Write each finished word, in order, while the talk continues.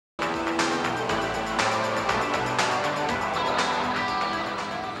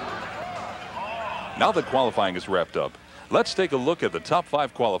Now that qualifying is wrapped up, let's take a look at the top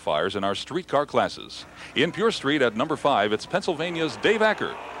 5 qualifiers in our street car classes. In Pure Street at number 5, it's Pennsylvania's Dave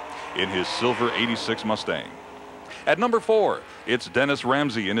Acker in his silver 86 Mustang. At number 4, it's Dennis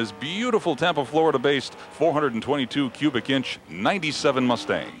Ramsey in his beautiful Tampa, Florida-based 422 cubic inch 97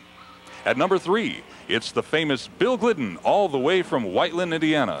 Mustang. At number 3, it's the famous Bill Glidden all the way from Whiteland,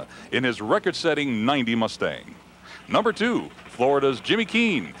 Indiana in his record-setting 90 Mustang. Number 2, Florida's Jimmy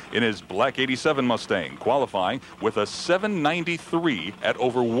Keene in his black 87 Mustang, qualifying with a 793 at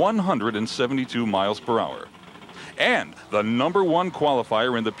over 172 miles per hour. And the number 1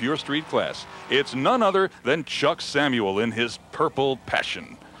 qualifier in the Pure Street class, it's none other than Chuck Samuel in his Purple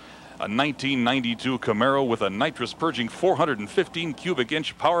Passion. A 1992 Camaro with a nitrous-purging 415 cubic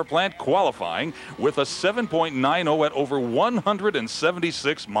inch power plant, qualifying with a 7.90 at over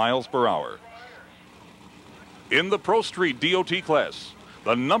 176 miles per hour. In the Pro Street DOT class,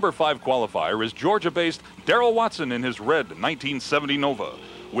 the number 5 qualifier is Georgia-based Darrell Watson in his red 1970 Nova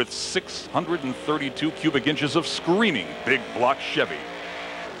with 632 cubic inches of screaming big block Chevy.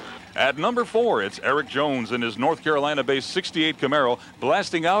 At number 4, it's Eric Jones in his North Carolina-based 68 Camaro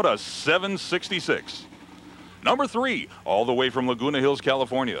blasting out a 766. Number 3, all the way from Laguna Hills,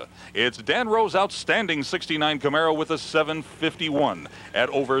 California, it's Dan Rowe's outstanding 69 Camaro with a 751 at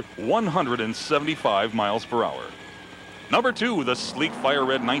over 175 miles per hour. Number 2, the sleek fire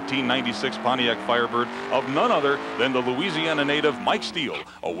red 1996 Pontiac Firebird of none other than the Louisiana native Mike Steele,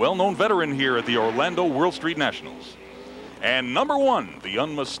 a well-known veteran here at the Orlando World Street Nationals. And number 1, the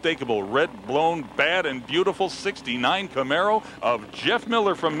unmistakable red-blown, bad and beautiful 69 Camaro of Jeff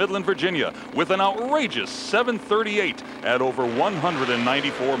Miller from Midland, Virginia, with an outrageous 738 at over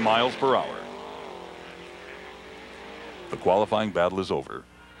 194 miles per hour. The qualifying battle is over,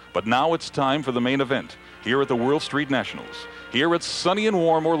 but now it's time for the main event here at the World Street Nationals, here at sunny and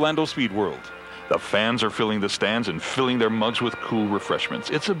warm Orlando Speed World. The fans are filling the stands and filling their mugs with cool refreshments.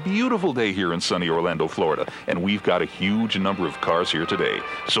 It's a beautiful day here in sunny Orlando, Florida, and we've got a huge number of cars here today.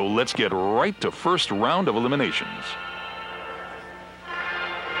 So let's get right to first round of eliminations.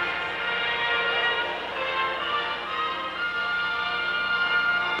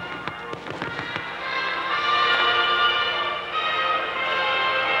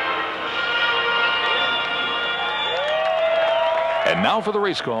 And now for the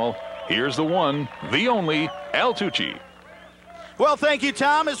race call. Here's the one, the only, Al Tucci. Well, thank you,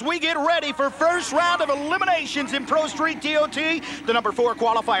 Tom. As we get ready for first round of eliminations in Pro Street DOT, the number 4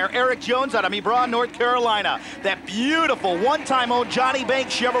 qualifier, Eric Jones out of Mebron, North Carolina. That beautiful one-time owned Johnny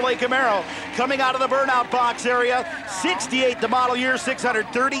Banks Chevrolet Camaro coming out of the burnout box area. 68 the model year,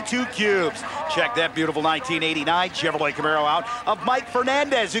 632 cubes. Check that beautiful 1989 Chevrolet Camaro out of Mike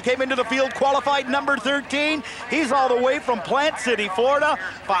Fernandez, who came into the field qualified number 13. He's all the way from Plant City, Florida.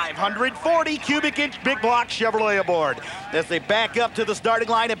 540 cubic inch big block Chevrolet aboard. As they back up to the starting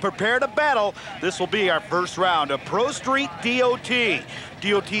line and prepare to battle, this will be our first round of Pro Street DOT.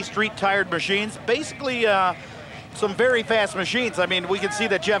 DOT street tired machines, basically some very fast machines. I mean, we can see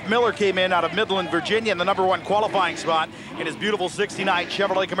that Jeff Miller came in out of Midland, Virginia in the number 1 qualifying spot in his beautiful 69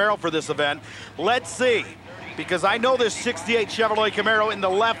 Chevrolet Camaro for this event. Let's see, because I know this 68 Chevrolet Camaro in the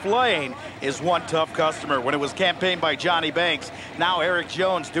left lane is one tough customer when it was campaigned by Johnny Banks. Now Eric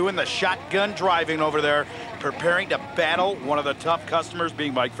Jones doing the shotgun driving over there, preparing to battle one of the tough customers,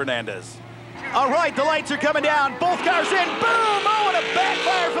 being Mike Fernandez. All right, the lights are coming down. Both cars in. Boom! Oh, and a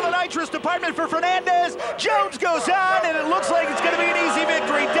backfire for the nitrous department for Fernandez. Jones goes on, and it looks like it's going to be an easy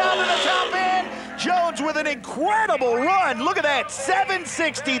victory. Down to the top end. Jones with an incredible run. Look at that,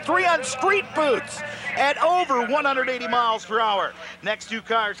 763 on street boots at over 180 miles per hour. Next 2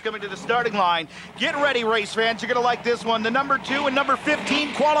 cars coming to the starting line. Get ready, race fans. You're going to like this one. The number 2 and number 15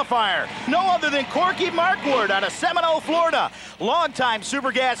 qualifier. No other than Corky Markward out of Seminole, Florida. Longtime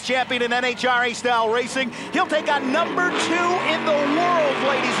Super Gas champion in NHRA-style racing. He'll take on number 2 in the world,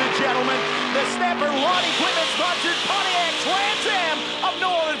 ladies and gentlemen. The Snapper Lawn Equipment-sponsored Pontiac Trans Am of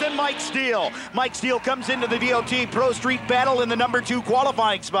no other than Mike Steele. Mike Steele comes into the DOT Pro Street battle in the number 2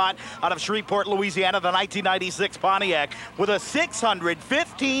 qualifying spot out of Shreveport, Louisiana, the 1996 Pontiac with a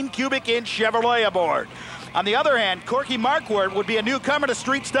 615 cubic inch Chevrolet aboard. On the other hand, Corky Markward would be a newcomer to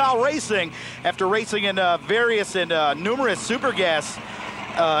street-style racing after racing in various and numerous Super Gas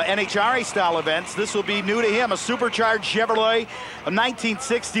NHRA-style events. This will be new to him, a supercharged Chevrolet, a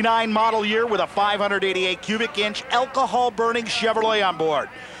 1969 model year with a 588 cubic inch alcohol-burning Chevrolet on board.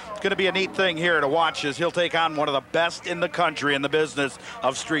 Going to be a neat thing here to watch as he'll take on one of the best in the country in the business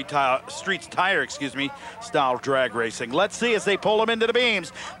of street tire style drag racing. Let's see as they pull him into the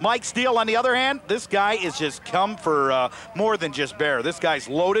beams. Mike Steele, on the other hand, this guy is just come for more than just bear. This guy's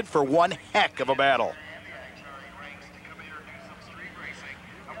loaded for one heck of a battle.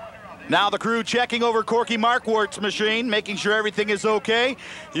 Now the crew checking over Corky Markwart's machine, making sure everything is okay.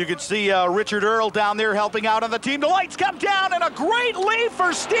 You can see Richard Earl down there helping out on the team. The lights come down and a great lead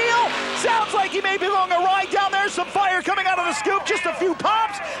for Steele. Sounds like he may be going a ride down there. Some fire coming out of the scoop, just a few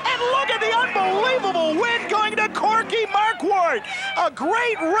pops. And look at the unbelievable win going to Corky Markwart. A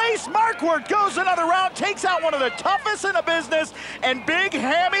great race. Markwart goes another round, takes out one of the toughest in the business, and Big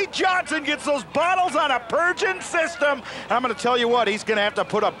Hammy Johnson gets those bottles on a purging system. And I'm going to tell you what, he's going to have to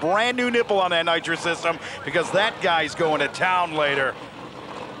put a brand new nipple on that nitro system because that guy's going to town later.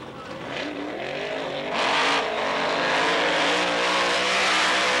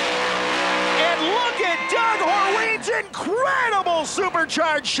 And look at Doug Horween's incredible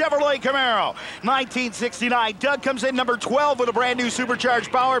supercharged Chevrolet Camaro. 1969. Doug comes in number 12 with a brand new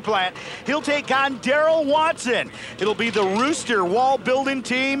supercharged power plant. He'll take on Darrell Watson. It'll be the Rooster Wall Building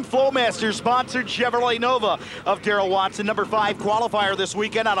Team Flowmaster sponsored Chevrolet Nova of Darrell Watson, number 5 qualifier this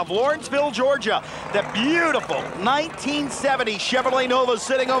weekend out of Lawrenceville, Georgia. The beautiful 1970 Chevrolet Nova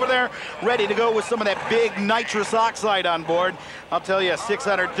sitting over there, ready to go with some of that big nitrous oxide on board. I'll tell you,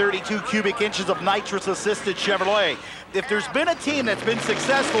 632 cubic inches of nitrous-assisted Chevrolet. If there's been a team that's been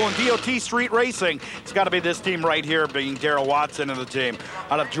successful in DOT street racing, it's got to be this team right here, being Darrell Watson and the team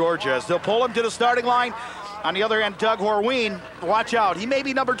out of Georgia. As they'll pull him to the starting line. On the other hand, Doug Horween, watch out. He may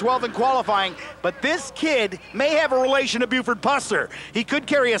be number 12 in qualifying, but this kid may have a relation to Buford Pusser. He could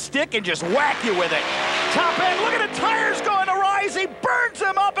carry a stick and just whack you with it. Top end, look at the tires going to rise. He burns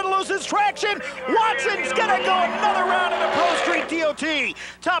them up and loses traction. Watson's going to go another round in the Pro Street DOT.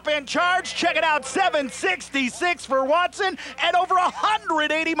 Top end charge, check it out, 766 for Watson and over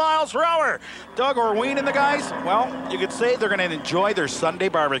 180 miles per hour. Doug Horween and the guys, well, you could say they're going to enjoy their Sunday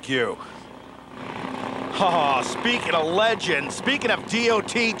barbecue. Oh, speaking of legends, speaking of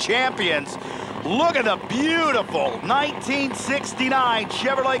DOT champions, look at the beautiful 1969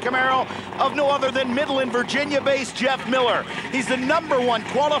 Chevrolet Camaro of no other than Midland, Virginia-based Jeff Miller. He's the number 1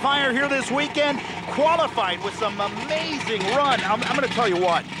 qualifier here this weekend, qualified with some amazing run. I'm going to tell you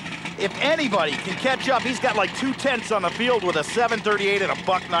what, if anybody can catch up, he's got like 2/10 on the field with a 738 and a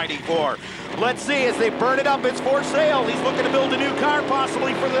 .94. Let's see as they burn it up. It's for sale. He's looking to build a new car,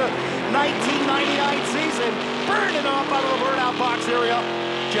 possibly for the 1999 season. Burning up out of the burnout box area.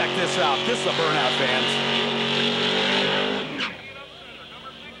 Check this out. This is a burnout, fans.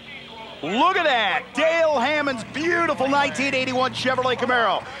 Look at that. Dale Hammond's beautiful 1981 Chevrolet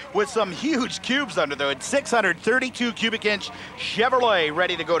Camaro with some huge cubes under the hood. 632 cubic inch Chevrolet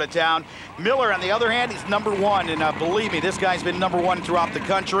ready to go to town. Miller, on the other hand, he's number 1. And believe me, this guy's been number 1 throughout the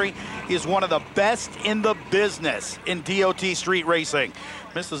country. He is one of the best in the business in DOT street racing.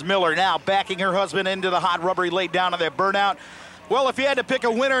 Mrs. Miller now backing her husband into the hot rubber he laid down on that burnout. Well, if you had to pick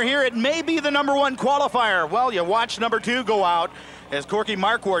a winner here, it may be the number 1 qualifier. Well, you watch number 2 go out as Corky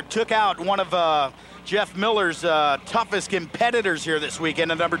Markwart took out one of Jeff Miller's toughest competitors here this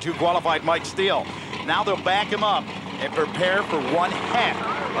weekend, the number 2 qualified Mike Steele. Now they'll back him up and prepare for one heck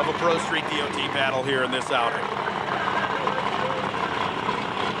of a Pro Street DOT battle here in this outing.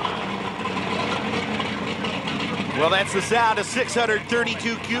 Well, that's the sound of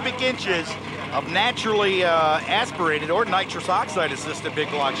 632 cubic inches of naturally aspirated or nitrous oxide assisted big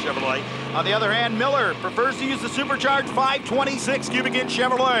block Chevrolet. On the other hand, Miller prefers to use the supercharged 526 cubic inch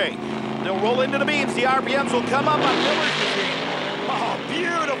Chevrolet. They'll roll into the beams. The RPMs will come up on Miller's machine. Oh,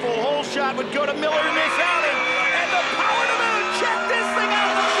 beautiful hole shot would go to Miller in this outing. And the power to move. Check this thing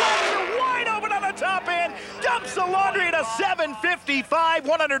out. The flaps are wide open on the top end. Dumps the laundry at a 755,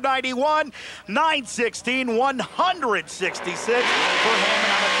 191, 916, 166 for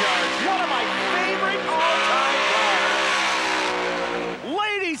Hammond on the charge. One of my favorite all-time cars.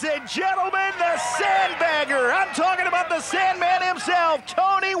 Ladies and gentlemen, the Sandbagger. I'm talking about the Sandman himself,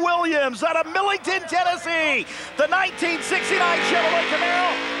 Tony Williams out of Millington, Tennessee. The 1969 Chevrolet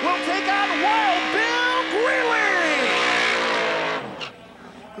Camaro will take on Wild Bill Greeley.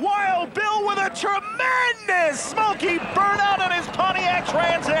 Wild Bill with a tremendous smoky burnout on his Pontiac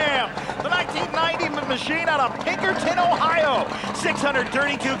Trans Am. The 1990 machine out of Pinkerton, Ohio.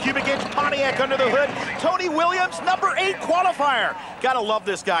 632 cubic inch Pontiac under the hood. Tony Williams, number 8 qualifier. Gotta love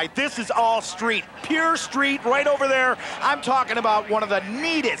this guy. This is all street, pure street right over there. I'm talking about one of the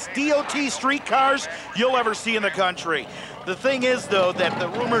neatest DOT street cars you'll ever see in the country. The thing is, though, that the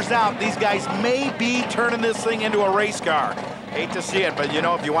rumor's out, these guys may be turning this thing into a race car. Hate to see it, but you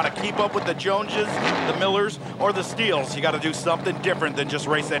know, if you want to keep up with the Joneses, the Millers, or the Steels, you got to do something different than just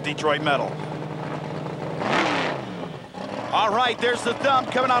race that Detroit Metal. All right, there's the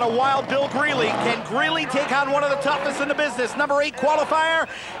thump coming out of Wild Bill Greeley. Can Greeley take on one of the toughest in the business? Number 8 qualifier,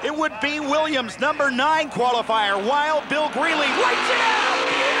 it would be Williams. Number 9 qualifier, Wild Bill Greeley. Lights it out!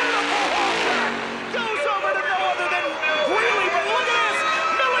 Beautiful holster! Goes over to no other than Greeley, but look at this!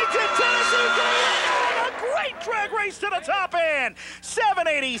 Millington, Tennessee, a great drag race to the top end.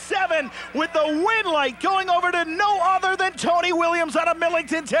 787 with the win light going over to no other than Tony Williams out of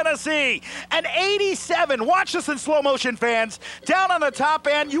Millington, Tennessee. An 87, watch this in slow motion, fans. Down on the top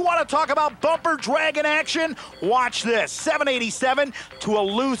end, you want to talk about bumper dragon action? Watch this, 787 to a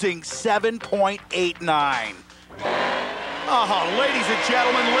losing 7.89. Oh, ladies and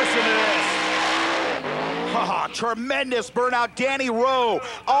gentlemen, listen to this. Tremendous burnout. Danny Rowe,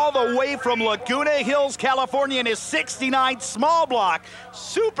 all the way from Laguna Hills, California, in his 69 small block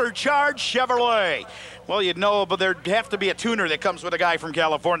supercharged Chevrolet. Well, you'd know, but there'd have to be a tuner that comes with a guy from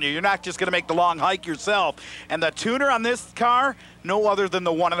California. You're not just going to make the long hike yourself. And the tuner on this car, no other than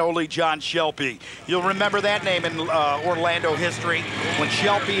the one and only John Shelby. You'll remember that name in Orlando history when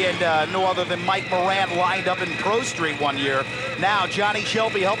Shelby and no other than Mike Moran lined up in Pro Street one year. Now Johnny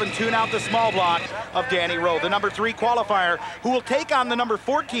Shelby helping tune out the small block of Danny Rowe, the number 3 qualifier, who will take on the number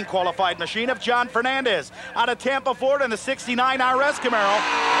 14 qualified machine of John Fernandez out of Tampa, Florida, in the 69 RS Camaro.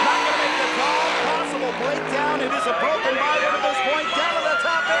 Not going to make the call. Possible breakdown. It is a broken body at this point. Down to the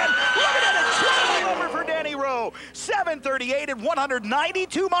top end. Look at it. Traveling over for Danny Rowe. 738 at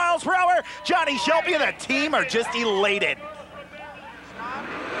 192 miles per hour. Johnny Shelby and the team are just elated.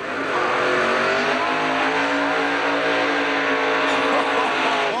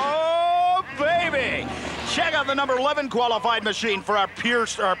 Check out the number 11 qualified machine for our Pro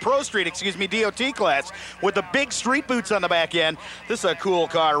Street, DOT class, with the big street boots on the back end. This is a cool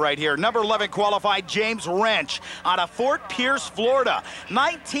car right here. Number 11 qualified James Wrench out of Fort Pierce, Florida.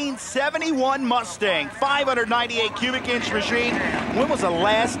 1971 Mustang, 598 cubic inch machine. When was the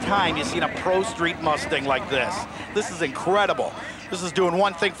last time you seen a Pro Street Mustang like this? This is incredible. This is doing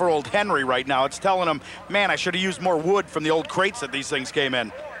one thing for old Henry right now. It's telling him, man, I should have used more wood from the old crates that these things came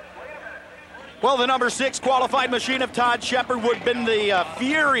in. Well, the number 6 qualified machine of Todd Shepard would have been the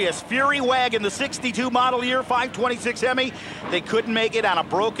furious Fury Wagon, the 62 model year, 526 Hemi. They couldn't make it on a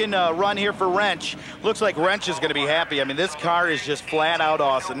broken run here for Wrench. Looks like Wrench is going to be happy. I mean, this car is just flat out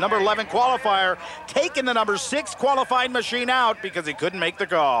awesome. Number 11 qualifier taking the number 6 qualified machine out because he couldn't make the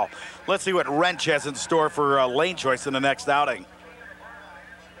call. Let's see what Wrench has in store for lane choice in the next outing.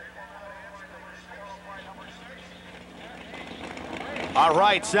 All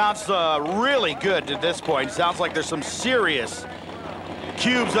right, sounds really good at this point. Sounds like there's some serious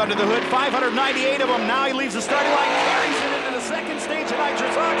cubes under the hood. 598 of them. Now he leaves the starting line, carries it into the second stage of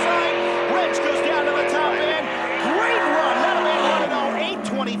nitrous oxide. Wrench goes down to the top end. Great run. Not a man run at all.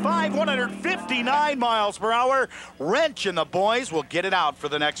 825, 159 miles per hour. Wrench and the boys will get it out for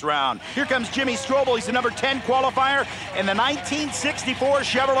the next round. Here comes Jimmy Strobel. He's the number 10 qualifier in the 1964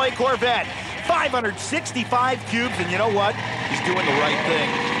 Chevrolet Corvette. 565 cubes, and you know what? He's doing the right thing.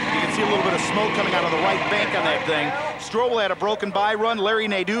 You can see a little bit of smoke coming out of the right bank on that thing. Strobel had a broken by run. Larry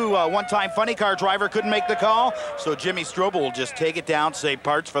Nadeau, one-time funny car driver, couldn't make the call, so Jimmy Strobel will just take it down, save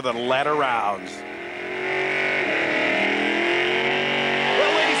parts for the latter rounds.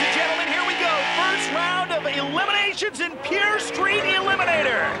 Well, ladies and gentlemen, here we go. First round of eliminations in Pure Street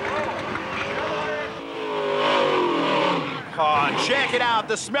Eliminator. Oh, check it out,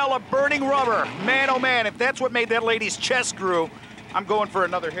 the smell of burning rubber. Man, oh man, if that's what made that lady's chest grow, I'm going for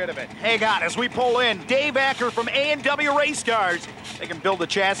another hit of it. Hang on, as we pull in, Dave Acker from A&W Race Cars. They can build the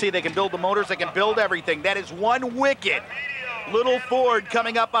chassis, they can build the motors, they can build everything. That is one wicked little Ford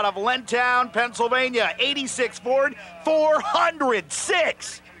coming up out of Lentown, Pennsylvania. 86 Ford,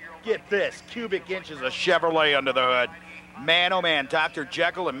 406. Get this, cubic inches of Chevrolet under the hood. Man, oh man, Dr.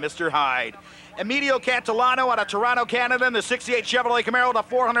 Jekyll and Mr. Hyde. Emilio Catalano out of Toronto, Canada, in the 68 Chevrolet Camaro, the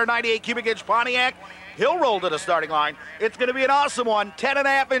 498 cubic inch Pontiac. He'll roll to the starting line. It's going to be an awesome one.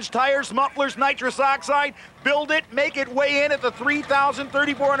 10.5-inch tires, mufflers, nitrous oxide. Build it, make it weigh in at the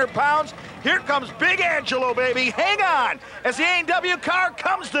 3,400 pounds. Here comes Big Angelo, baby. Hang on as the A&W car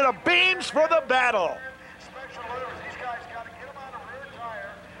comes to the beams for the battle.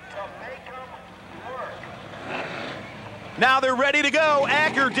 Now they're ready to go.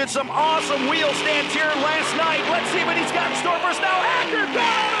 Acker did some awesome wheel stands here last night. Let's see what he's got in store for us now. Acker going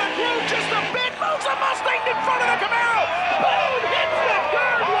out of the groove just a bit. Moves a Mustang in front of the Camaro. Boom! Hits the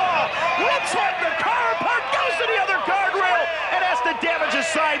guardrail. Let's have the car apart. Goes to the other guardrail and has to damage his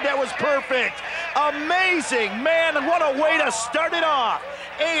side. That was perfect. Amazing, man, and what a way to start it off.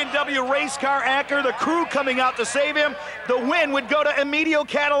 A&W Race Car Acker, the crew coming out to save him. The win would go to Emilio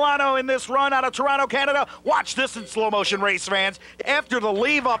Catalano in this run out of Toronto, Canada. Watch this in slow motion, race fans. After the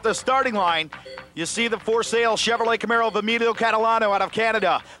leave off the starting line, you see the for sale Chevrolet Camaro of Emilio Catalano out of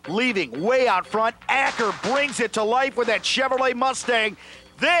Canada, leaving way out front. Acker brings it to life with that Chevrolet Mustang.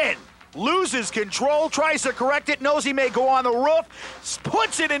 Then loses control, tries to correct it, knows he may go on the roof,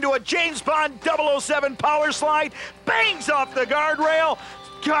 puts it into a James Bond 007 power slide, bangs off the guardrail.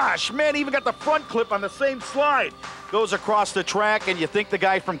 Gosh, man, even got the front clip on the same slide. Goes across the track, and you think the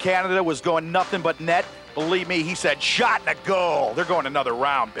guy from Canada was going nothing but net? Believe me, he said shot and a goal. They're going another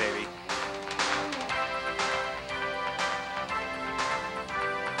round, baby.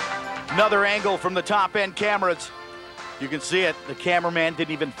 Another angle from the top-end cameras. You can see it. The cameraman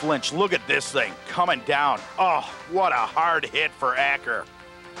didn't even flinch. Look at this thing coming down. Oh, what a hard hit for Acker.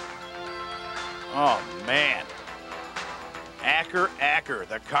 Oh, man. Acker,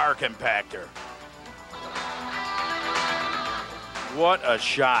 the car compactor. What a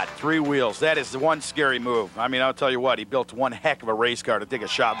shot. 3 wheels. That is the one scary move. I mean, I'll tell you what, he built one heck of a race car to take a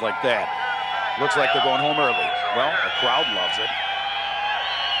shot like that. Looks like they're going home early. Well, the crowd loves it.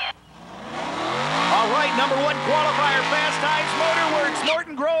 All right, number 1 qualifier, Fast Times Motorworks,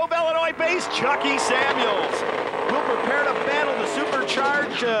 Norton Grove, Illinois-based Chucky Samuels will prepare to battle the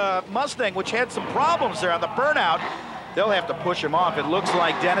supercharged Mustang, which had some problems there on the burnout. They'll have to push him off. It looks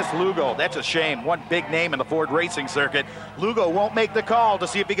like Dennis Lugo. That's a shame. One big name in the Ford racing circuit. Lugo won't make the call to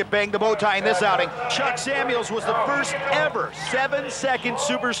see if he can bang the bow tie in this outing. Chuck Samuels was the first ever 7-second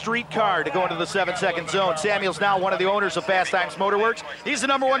super street car to go into the 7-second zone. Samuels now one of the owners of Fast Times Motorworks. He's the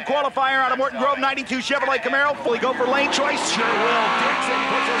number 1 qualifier out of Morton Grove, 92 Chevrolet Camaro. Will he go for lane choice? Sure will. Dixon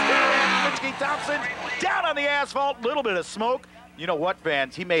puts his rear end. Mitchie Thompson down on the asphalt. Little bit of smoke. You know what,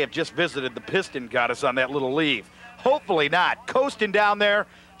 fans? He may have just visited the piston goddess on that little leave. Hopefully not. Coasting down there.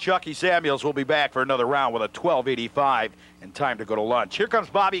 Chucky Samuels will be back for another round with a 12.85 and time to go to lunch. Here comes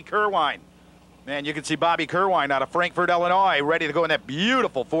Bobby Kerwine. Man, you can see Bobby Kerwine out of Frankfort, Illinois, ready to go in that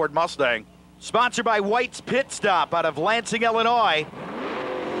beautiful Ford Mustang. Sponsored by White's Pit Stop out of Lansing, Illinois.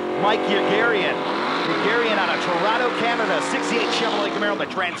 Mike Yagarian. Yagarian out of Toronto, Canada. 68 Chevrolet Camaro, the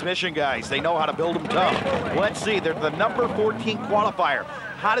transmission guys. They know how to build them tough. Let's see. They're the number 14 qualifier.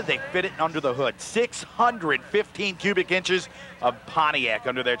 How did they fit it under the hood? 615 cubic inches of Pontiac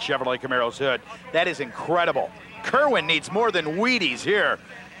under that Chevrolet Camaro's hood. That is incredible. Kerwin needs more than Wheaties here.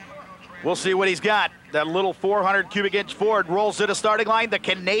 We'll see what he's got. That little 400 cubic inch Ford rolls to the starting line. The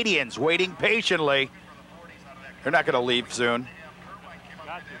Canadians waiting patiently. They're not going to leave soon.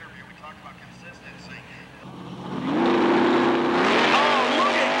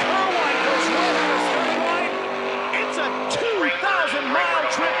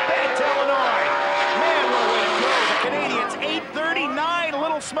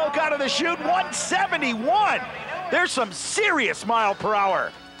 Smoke out of the chute, 171. There's some serious mile per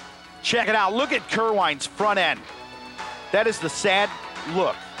hour. Check it out. Look at Kerwine's front end. That is the sad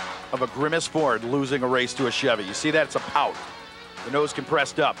look of a Grimace Ford losing a race to a Chevy. You see that? It's a pout. The nose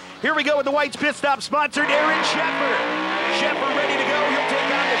compressed up. Here we go with the White's Pit Stop sponsored Aaron Shepard. Shepard ready to go. He'll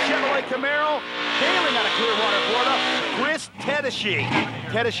take on the Chevrolet Camaro. Hailing out of Clearwater, Florida, Chris Tedeschi.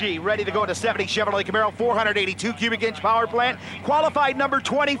 Tedeschi ready to go to 70 Chevrolet Camaro, 482 cubic inch power plant. Qualified number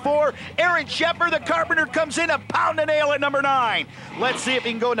 24. Aaron Shepard, the carpenter, comes in a pound and nail at number 9. Let's see if he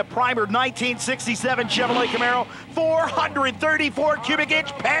can go into primer 1967 Chevrolet Camaro, 434 cubic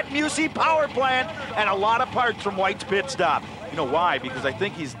inch Pat Musey power plant, and a lot of parts from White's Pit Stop. You know why? Because I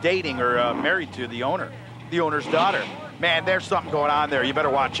think he's dating or married to the owner's daughter. Man, there's something going on there. You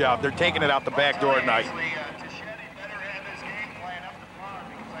better watch out. They're taking it out the back door tonight.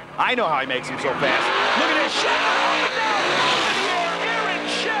 I know how he makes him so fast. Look at this shot. Aaron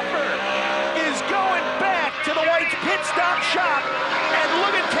Shepard is going back to the White's Pit Stop shop. And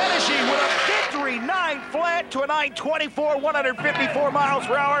look at Tennessee with a victory 9 flat to a 924, 154 miles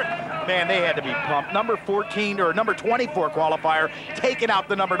per hour. Man, they had to be pumped. Number 14 or number 24 qualifier taking out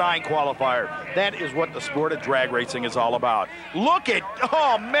the number 9 qualifier. That is what the sport of drag racing is all about. Look at,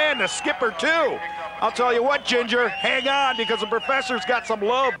 oh man, the skipper too. I'll tell you what, Ginger, hang on because the professor's got some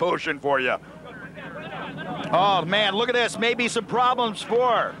love potion for you. Oh man, look at this. Maybe some problems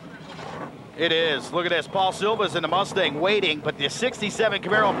for. It is. Look at this. Paul Silva's in the Mustang waiting, but the 67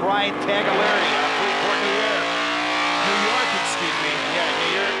 Camaro, Brian Taglieri out of Freeport, New York, excuse me. Yeah,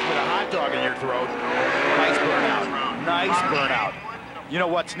 New York with a hot dog in your throat. Nice burnout. Nice burnout. You know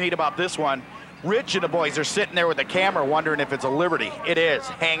what's neat about this one? Rich and the boys are sitting there with the camera wondering if it's a Liberty. It is.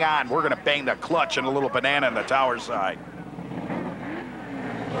 Hang on. We're going to bang the clutch and a little banana in the tower side.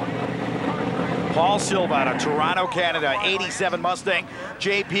 Paul Silva out of Toronto, Canada, 87 Mustang.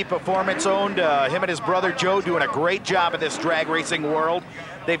 JP Performance owned. Him and his brother Joe doing a great job in this drag racing world.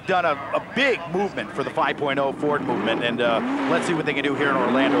 They've done a big movement for the 5.0 Ford movement, and let's see what they can do here in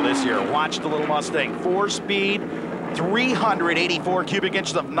Orlando this year. Watch the little Mustang, 4-speed, 384 cubic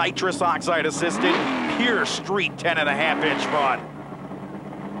inches of nitrous oxide assisted, pure street 10.5-inch fun.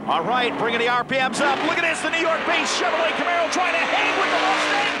 All right, bringing the RPMs up. Look at this, the New York-based Chevrolet Camaro trying to hang with the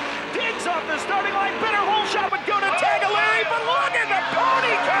Mustang. Digs off the starting line. Better hole shot would go to Tagliari, but look at the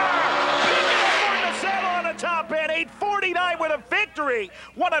pony car. Picking up for the saddle on the top end. 849 with a victory.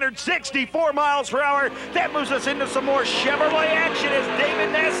 164 miles per hour. That moves us into some more Chevrolet action as David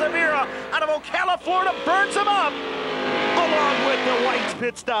Nasavira out of Ocala, Florida burns him up. Along with the White's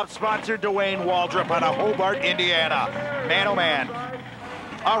Pit Stop sponsor, Dwayne Waldrop out of Hobart, Indiana. Man, oh man.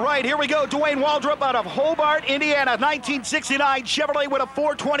 All right, here we go. Dwayne Waldrop out of Hobart, Indiana, 1969 Chevrolet with a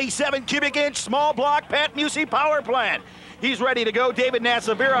 427 cubic inch small block Pat Musey power plant. He's ready to go. David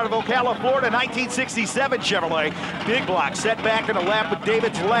Nasavir out of Ocala, Florida, 1967 Chevrolet. Big block, set back in the lap with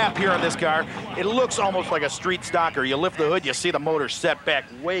David's lap here on this car. It looks almost like a street stocker. You lift the hood, you see the motor set back,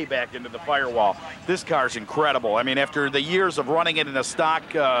 way back into the firewall. This car's incredible. I mean, after the years of running it in a stock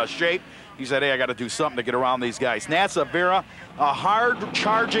shape, he said, hey, I got to do something to get around these guys. Nasavira, a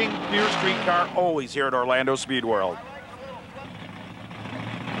hard-charging pure street car, always here at Orlando Speed World.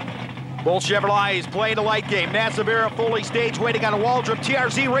 Both Chevrolets playing the light game. Nasavira fully staged, waiting on a Waldrop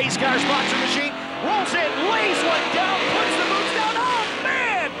TRZ race car sponsor machine. Rolls in, lays one down, puts the boots down. Oh,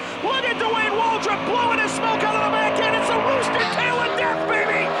 man! Look at Dwayne Waldrop blowing his smoke out of the back end. It's a rooster tail of death,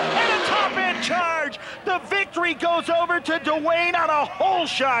 baby! And a top-end charge. The victory goes over to Dwayne on a hole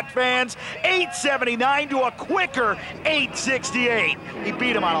shot, fans. 879 to a quicker 868. He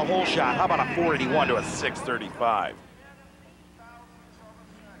beat him on a hole shot. How about a 481 to a 635?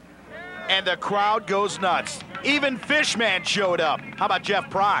 And the crowd goes nuts. Even Fishman showed up. How about Jeff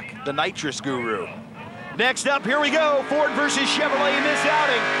Prock, the nitrous guru? Next up, here we go. Ford versus Chevrolet in this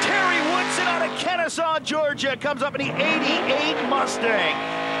outing. Terry Woodson out of Kennesaw, Georgia, comes up in the 88 Mustang.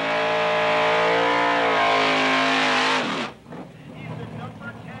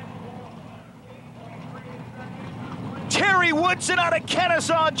 Terry Woodson out of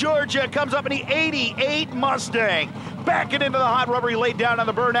Kennesaw, Georgia, comes up in the 88 Mustang. Backing into the hot rubber, he laid down on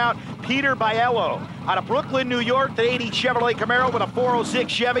the burnout. Peter Biello out of Brooklyn, New York, the 80 Chevrolet Camaro with a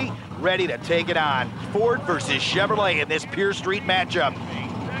 406 Chevy, ready to take it on. Ford versus Chevrolet in this pure street matchup.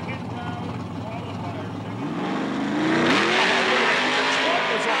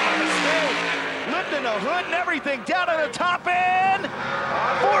 Lifting the hood and everything down to the top end.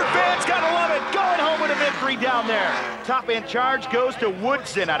 Ford fans gotta love it. Going home with a victory down there. Top end charge goes to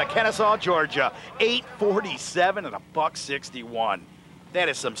Woodson out of Kennesaw, Georgia. 847 and a $161. That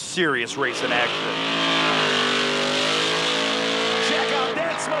is some serious racing action. Check out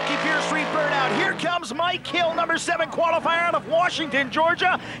that smoky pure street burnout. Here comes Mike Hill, number 7 qualifier out of Washington,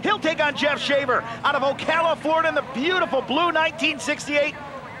 Georgia. He'll take on Jeff Shaver out of Ocala, Florida in the beautiful blue 1968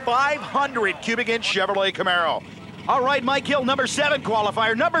 500 cubic inch Chevrolet Camaro. All right, Mike Hill, number 7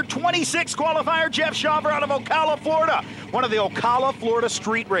 qualifier. Number 26 qualifier, Jeff Shaver out of Ocala, Florida. One of the Ocala, Florida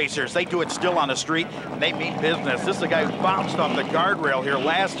street racers. They do it still on the street, and they mean business. This is a guy who bounced off the guardrail here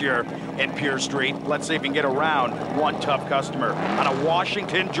last year in pure street. Let's see if he can get around one tough customer out of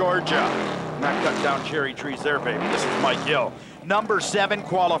Washington, Georgia. Not cutting down cherry trees there, baby. This is Mike Hill, number 7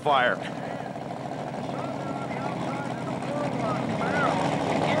 qualifier.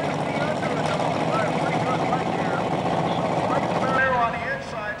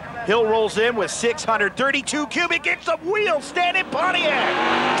 Hill rolls in with 632 cubic inches of wheels, standing Pontiac.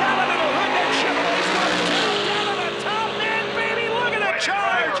 Down under the hood, that Chevrolet's down to the top end, baby. Look at the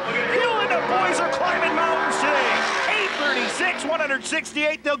charge. Hill and the boys are climbing mountains today. 836,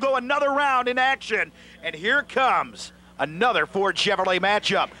 168. They'll go another round in action. And here comes another Ford Chevrolet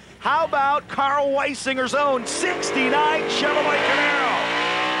matchup. How about Carl Weisinger's own 69 Chevrolet Camaro?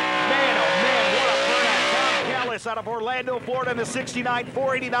 Man, oh man. Out of Orlando, Florida in the 69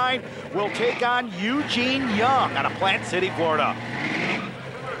 489 will take on Eugene Young out of Plant City, Florida.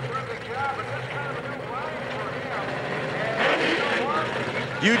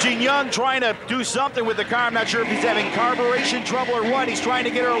 Eugene Young trying to do something with the car. I'm not sure if he's having carburation trouble or what. He's trying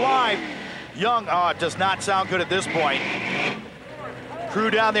to get her alive. Young, it does not sound good at this point. Crew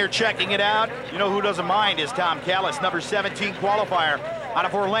down there checking it out. You know who doesn't mind is Tom Callis, number 17 qualifier. Out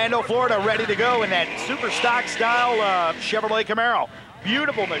of Orlando, Florida, ready to go in that super stock style Chevrolet Camaro.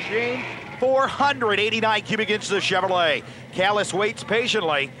 Beautiful machine, 489 cubic inches of Chevrolet. Callis waits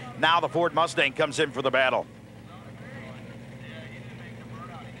patiently. Now the Ford Mustang comes in for the battle.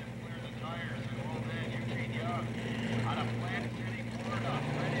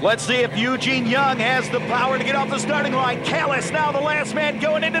 Let's see if Eugene Young has the power to get off the starting line. Callis now the last man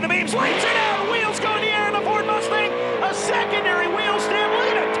going into the beams. Lights it out. Wheels go in the air in the Ford Mustang. A secondary wheel stem. Look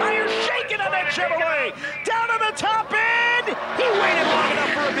at the tires shaking on that Chevrolet. Down to the top end. He waited long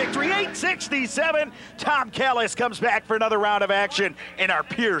enough for a victory. 867. Tom Callis comes back for another round of action in our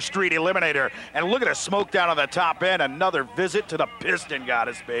Pier Street Eliminator. And look at the smoke down on the top end. Another visit to the Piston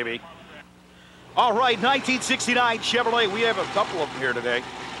Goddess, baby. All right, 1969 Chevrolet. We have a couple of them here today.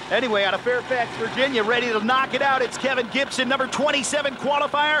 Anyway, out of Fairfax, Virginia, ready to knock it out. It's Kevin Gibson, number 27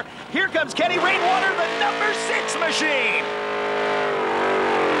 qualifier. Here comes Kenny Rainwater, the number 6 machine.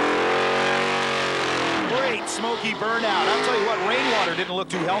 Great smoky burnout. I'll tell you what, Rainwater didn't look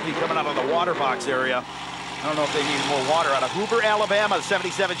too healthy coming out of the water box area. I don't know if they needed more water. Out of Hoover, Alabama,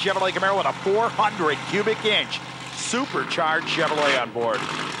 77 Chevrolet Camaro with a 400 cubic inch supercharged Chevrolet on board.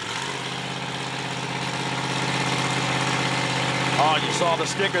 Oh, you saw the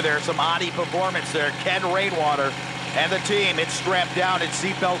sticker there, some Audi performance there. Ken Rainwater and the team, it's strapped down, it's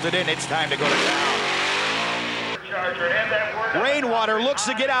seatbelted in, it's time to go to town. Rainwater looks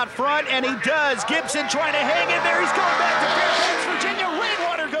to get out front, and he does. Gibson trying to hang in there, he's going back to Fairfax, Virginia.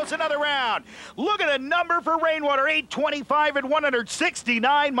 Rainwater goes another round. Look at the number for Rainwater, 825 and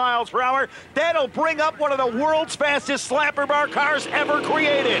 169 miles per hour. That'll bring up one of the world's fastest slapper bar cars ever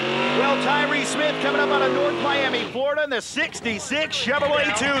created. Well, Tyree Smith coming up out of North Miami, Florida, in the 66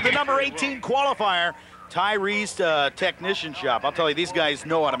 Chevrolet 2, the number 18 qualifier. Tyree's technician shop. I'll tell you, these guys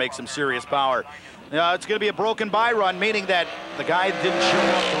know how to make some serious power. It's going to be a broken by run, meaning that the guy didn't show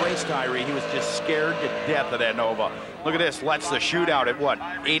up to race Tyree. He was just scared to death of that Nova. Look at this, lets the shootout at what,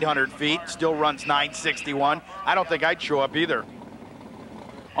 800 feet, still runs 961. I don't think I'd show up either.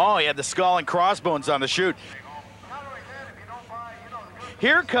 Oh, he had the skull and crossbones on the chute.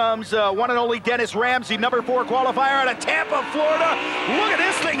 Here comes one and only Dennis Ramsey, number 4 qualifier out of Tampa, Florida. Look at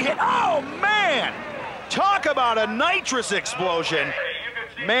this thing hit, oh man! Talk about a nitrous explosion.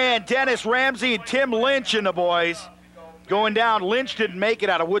 Man, Dennis Ramsey and Tim Lynch and the boys going down. Lynch didn't make it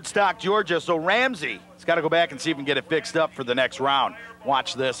out of Woodstock, Georgia, so Ramsey has got to go back and see if we can get it fixed up for the next round.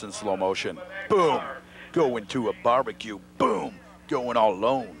 Watch this in slow motion. Boom, going to a barbecue. Boom, going all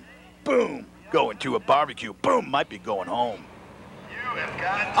alone. Boom, going to a barbecue. Boom, might be going home.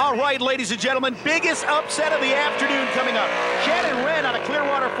 All right, ladies and gentlemen, biggest upset of the afternoon coming up. Shannon Wren out of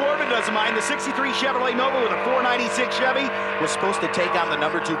Clearwater, Florida, doesn't mind. The 63 Chevrolet Nova with a 496 Chevy was supposed to take on the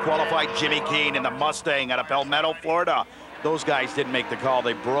number 2 qualified Jimmy Keene in the Mustang out of Palmetto, Florida. Those guys didn't make the call,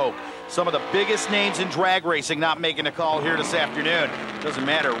 they broke. Some of the biggest names in drag racing not making a call here this afternoon. Doesn't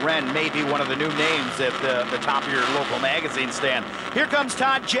matter, Wren may be one of the new names at the top of your local magazine stand. Here comes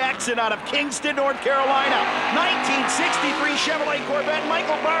Todd Jackson out of Kingston, North Carolina. 1963 Chevrolet Corvette.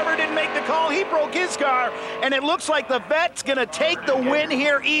 Michael Barber didn't make the call, he broke his car, and it looks like the vet's gonna take the win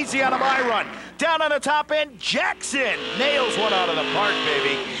here easy on a bye run. Down on the top end, Jackson nails one out of the park,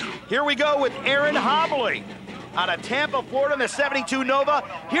 baby. Here we go with Aaron Hobley out of Tampa, Florida, in the 72 Nova.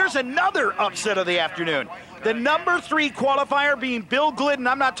 Here's another upset of the afternoon. The number 3 qualifier being Bill Glidden,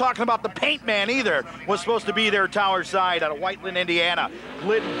 I'm not talking about the paint man either, was supposed to be there tower side out of Whiteland, Indiana.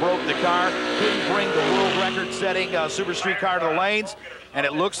 Glidden broke the car, couldn't bring the world record-setting Super Street car to the lanes, and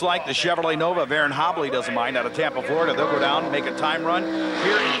it looks like the Chevrolet Nova of Aaron Hobley doesn't mind out of Tampa, Florida. They'll go down, make a time run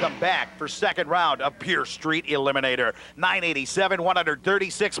here and come back for second round of Pier Street Eliminator. 987,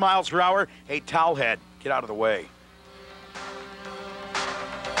 136 miles per hour. Hey, Towelhead, get out of the way.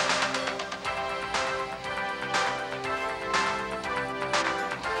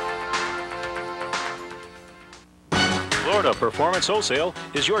 Florida Performance Wholesale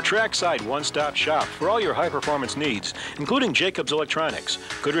is your trackside one-stop shop for all your high-performance needs, including Jacobs Electronics,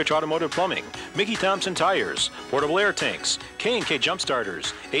 Goodrich Automotive Plumbing, Mickey Thompson Tires, portable air tanks, K&K jump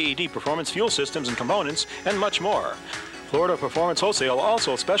starters, AED performance fuel systems and components, and much more. Florida Performance Wholesale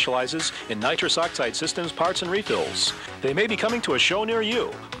also specializes in nitrous oxide systems, parts, and refills. They may be coming to a show near you.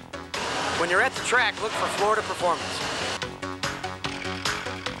 When you're at the track, look for Florida Performance.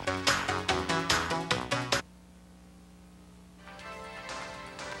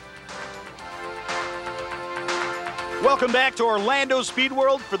 Welcome back to Orlando Speed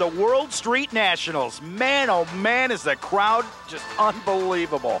World for the World Street Nationals. Man, oh man, is the crowd just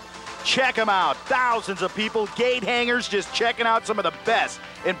unbelievable. Check them out. Thousands of people, gate hangers, just checking out some of the best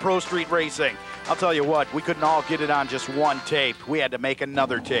in Pro Street racing. I'll tell you what, we couldn't all get it on just one tape. We had to make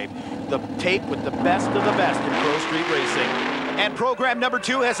another tape. The tape with the best of the best in Pro Street racing. And program number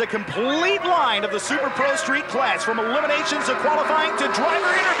 2 has a complete line of the Super Pro Street class, from eliminations to qualifying to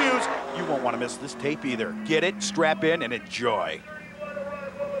driver interviews. You won't want to miss this tape either. Get it, strap in, and enjoy.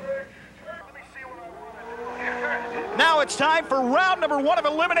 Now now it's time for round number 1 of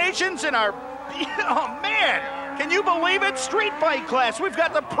eliminations in our, oh man, can you believe it? Street bike class. We've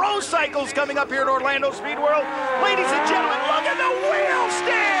got the pro cycles coming up here at Orlando Speed World. Ladies and gentlemen, look at the wheel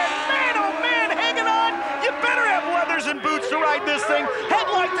stand. Man, oh man, hanging on. You better have leathers and boots to ride this thing.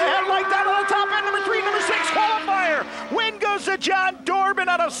 Headlight to headlight down on the top end. Number 3, number 6 qualifier. Win goes to John Dorbin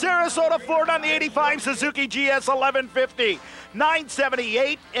out of Sarasota, Florida on the 85 Suzuki GS 1150.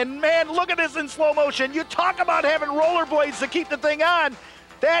 978, and man, look at this in slow motion. You talk about having rollerblades to keep the thing on.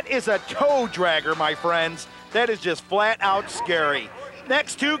 That is a toe dragger, my friends. That is just flat out scary.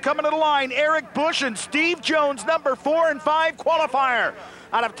 Next 2 coming to the line, Eric Bush and Steve Jones, number 4 and 5 qualifier.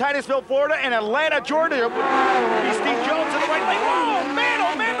 Out of Titusville, Florida, and Atlanta, Georgia. Steve Jones in the right lane.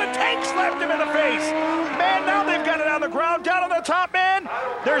 Oh man, the tank slapped him in the face. Man, now they've got it on the ground, down on the top, man.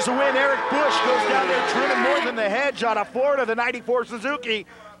 There's a win. Eric Bush goes down there trimming more than the hedge out of Florida, the 94 Suzuki.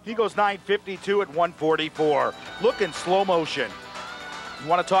 He goes 952 at 144. Look in slow motion. You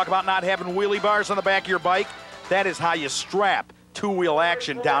want to talk about not having wheelie bars on the back of your bike? That is how you strap two-wheel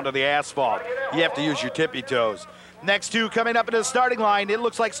action down to the asphalt. You have to use your tippy toes. Next 2 coming up into the starting line, it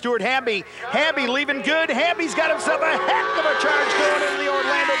looks like Stuart Hamby. Hamby leaving good. Hamby's got himself a heck of a charge going into the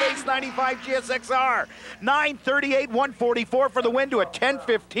Orlando-based 95 GSXR. 938, 144 for the win to a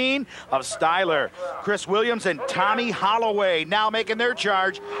 1015 of Styler. Chris Williams and Tommy Holloway now making their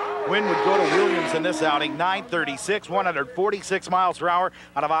charge. Win would go to Williams in this outing. 936, 146 miles per hour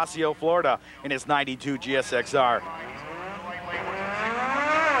out of Osseo, Florida in his 92 GSXR.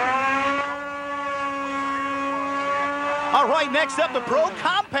 All right, next up, the Pro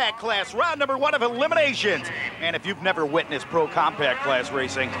Compact class, round number 1 of eliminations. And if you've never witnessed Pro Compact class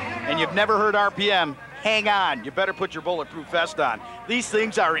racing and you've never heard RPM, hang on. You better put your bulletproof vest on. These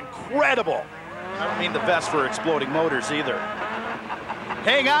things are incredible. I don't mean the vest for exploding motors either.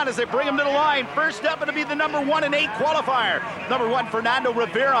 Hang on as they bring them to the line. First up, it'll be the number 1 and 8 qualifier. Number 1, Fernando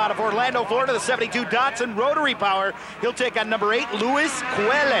Rivera out of Orlando, Florida, the 72 Datsun rotary power. He'll take on number 8, Luis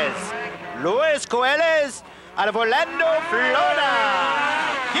Coeles. Luis Coeles out of Orlando, Florida.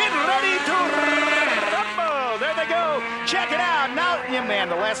 Get ready to rumble. There they go. Check it out. Now, yeah, man,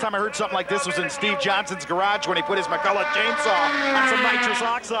 the last time I heard something like this was in Steve Johnson's garage when he put his McCulloch chainsaw on some nitrous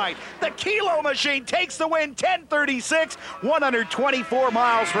oxide. The Kilo machine takes the win, 1036, 124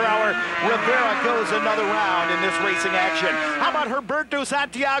 miles per hour. Rivera goes another round in this racing action. How about Herberto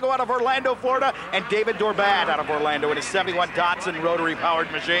Santiago out of Orlando, Florida, and David Dorbat out of Orlando in his 71 Datsun rotary-powered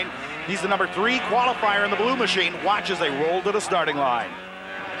machine. He's the number 3 qualifier in the blue machine. Watch as they roll to the starting line.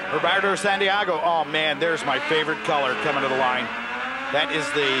 Herberto Santiago, oh man, there's my favorite color coming to the line. That is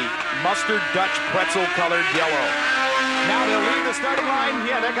the mustard Dutch pretzel colored yellow. Now they'll leave the starting line.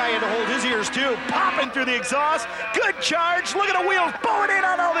 Yeah, that guy had to hold his ears too. Popping through the exhaust. Good charge. Look at the wheels bowing in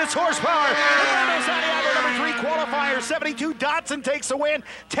on all this horsepower. Herberto Santiago, number 3 qualifier, 72 Datsun takes the win.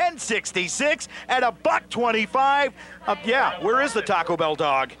 1066 at a $125. Yeah, where is the Taco Bell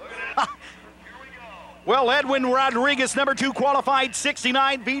dog? Well, Edwin Rodriguez, number 2 qualified,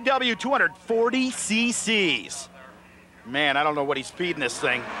 69 VW, 240 cc's. Man, I don't know what he's feeding this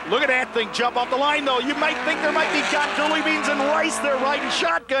thing. Look at that thing jump off the line, though. You might think there might be cannoli beans and rice there riding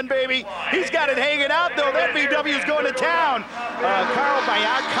shotgun, baby. He's got it hanging out, though. That VW's going to town. Carl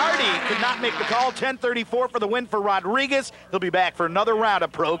Biacardi could not make the call. 1034 for the win for Rodriguez. He'll be back for another round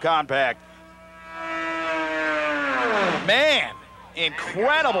of Pro Compact. Man,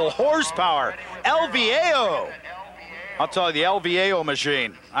 incredible horsepower. LVAO. I'll tell you, the LVAO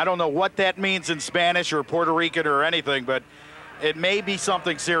machine. I don't know what that means in Spanish or Puerto Rican or anything, but it may be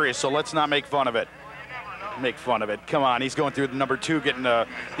something serious, so let's not make fun of it. Make fun of it. Come on, he's going through the number 2, getting the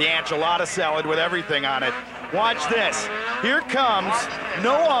enchilada salad with everything on it. Watch this. Here comes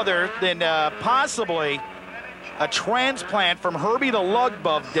no other than possibly a transplant from Herbie the Lug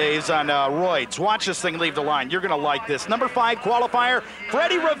Bub days on roids. Watch this thing leave the line. You're going to like this. Number 5 qualifier,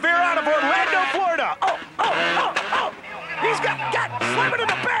 Freddie Rivera out of Orlando, Florida. Oh. He's got slam it in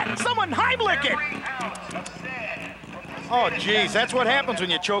the back. Someone Heimlich it. Oh, geez. That's what happens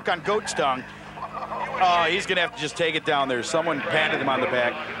when you choke on goat's tongue. Oh, he's going to have to just take it down there. Someone patted him on the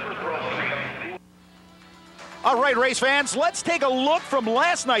back. All right, race fans, let's take a look from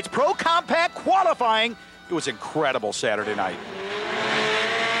last night's Pro Compact qualifying. It was incredible Saturday night.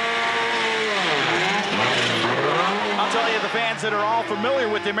 I'll tell you, the fans that are all familiar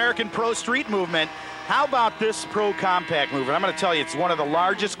with the American Pro Street movement, how about this Pro Compact movement? I'm going to tell you, it's one of the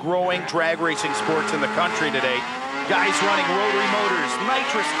largest growing drag racing sports in the country today. Guys running rotary motors,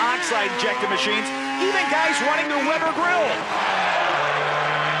 nitrous oxide injector machines, even guys running their Weber grill.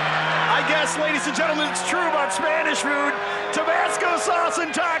 I guess, ladies and gentlemen, it's true about Spanish food. Tabasco sauce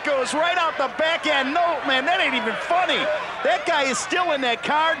and tacos. goes right out the back end. No, man, that ain't even funny. That guy is still in that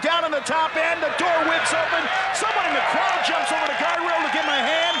car, down on the top end. The door whips open. Someone in the crowd jumps over the guardrail to give him a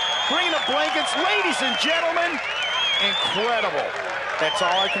hand, bringing the blankets. Ladies and gentlemen, incredible. That's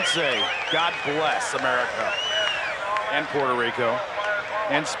all I can say. God bless America and Puerto Rico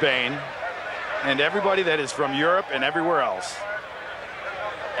and Spain and everybody that is from Europe and everywhere else.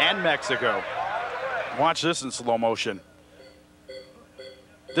 And Mexico. Watch this in slow motion.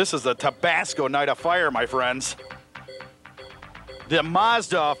 This is a Tabasco night of fire, my friends. The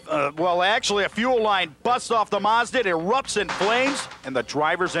Mazda, well, actually a fuel line busts off the Mazda, it erupts in flames, and the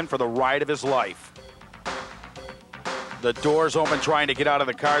driver's in for the ride of his life. The door's open trying to get out of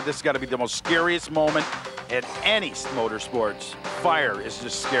the car. This has got to be the most scariest moment at any motorsports. Fire is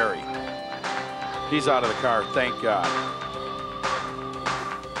just scary. He's out of the car, thank God.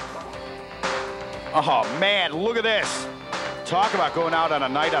 Oh, man, look at this. Talk about going out on a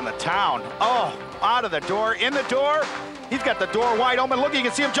night on the town. Oh, out of the door, in the door. He's got the door wide open. Look, you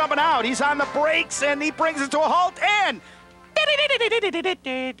can see him jumping out. He's on the brakes, and he brings it to a halt, and...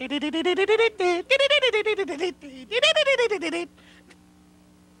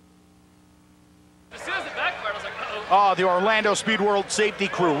 As soon as it backfired, I was like, uh-oh. Oh, the Orlando Speed World safety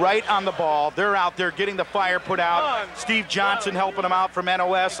crew right on the ball. They're out there getting the fire put out. Steve Johnson helping them out from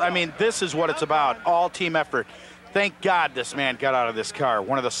NOS. I mean, this is what it's about, all team effort. Thank God this man got out of this car.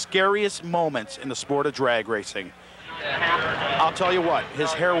 One of the scariest moments in the sport of drag racing. I'll tell you what,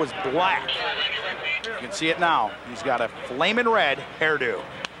 his hair was black. You can see it now. He's got a flaming red hairdo.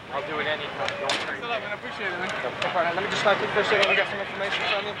 I'll do it anytime. Don't worry. I appreciate it, man. Let me just stop you for a second. I got some information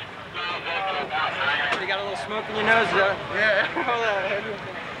from you. You got a little smoke in your nose, though. Yeah. Hold on.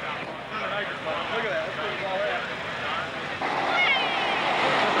 Look at that.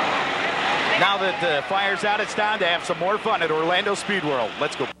 Now that the fire's out, it's time to have some more fun at Orlando Speed World.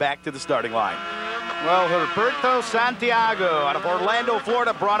 Let's go back to the starting line. Well, Roberto Santiago out of Orlando,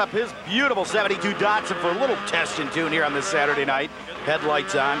 Florida, brought up his beautiful 72 Datsun for a little test and tune here on this Saturday night.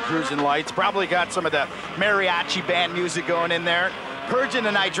 Headlights on, cruising lights. Probably got some of the mariachi band music going in there. Purging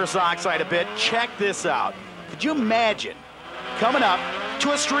the nitrous oxide a bit. Check this out. Could you imagine coming up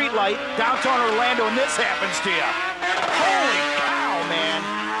to a street light downtown Orlando and this happens to you? Holy cow, man.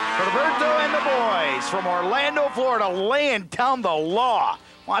 Roberto and the boys from Orlando, Florida, laying down the law.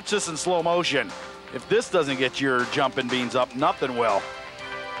 Watch this in slow motion. If this doesn't get your jumping beans up, nothing will.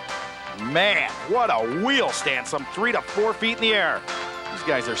 Man, what a wheel stand, some 3 to 4 feet in the air. These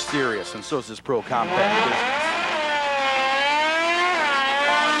guys are serious, and so is this pro compact business.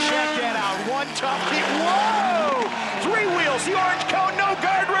 Oh, check that out, one tough kick, whoa! 3 wheels, the orange cone, no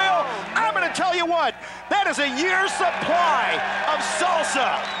guardrail. I'm gonna tell you what, that is a year's supply of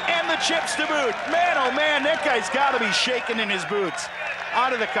salsa and the chips to boot. Man, oh man, that guy's gotta be shaking in his boots.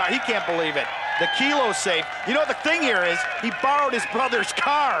 Out of the car, he can't believe it. The kilo's safe. You know, the thing here is he borrowed his brother's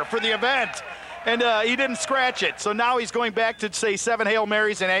car for the event, and he didn't scratch it. So now he's going back to say 7 Hail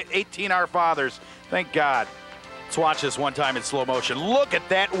Marys and 18 Our Fathers. Thank God. Let's watch this one time in slow motion. Look at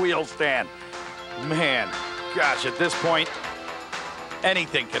that wheel stand. Man, gosh, at this point,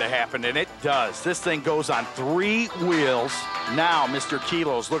 anything could have happened, and it does. This thing goes on 3 wheels. Now Mr.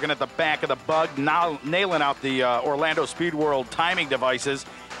 Kilo's looking at the back of the bug, now nailing out the Orlando Speed World timing devices.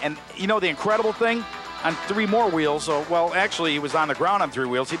 And you know the incredible thing? On 3 more wheels, well, actually, he was on the ground on 3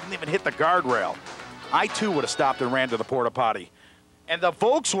 wheels. He didn't even hit the guardrail. I, too, would have stopped and ran to the porta potty. And the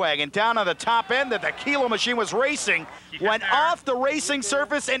Volkswagen down on the top end that the Kilo machine was racing went off the racing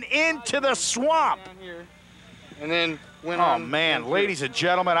surface and into the swamp. And then went on. Oh, man, ladies and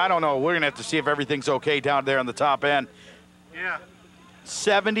gentlemen, I don't know. We're going to have to see if everything's okay down there on the top end. Yeah.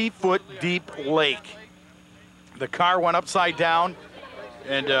 70-foot deep lake. The car went upside down.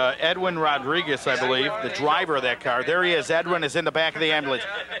 And Edwin Rodriguez, I believe, the driver of that car. There he is. Edwin is in the back of the ambulance.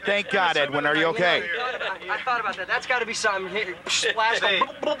 Thank God, Edwin. Are you okay? I thought about that. That's got to be something. Splash.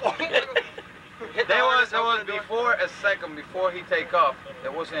 There was before a second before he take off.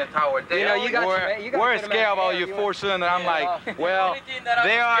 There wasn't a tower. You know, we're scared of all you 4-cylinder. I'm like, well,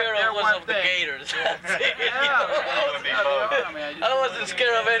 they are one thing. Gators. I wasn't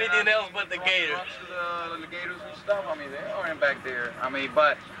scared of anything else but the Gators. The Gators and stuff. I mean, they aren't back there. I mean,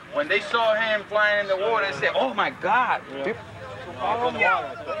 but when they saw him flying in the water, they said, "Oh my God!"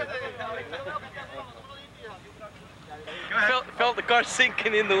 Felt the car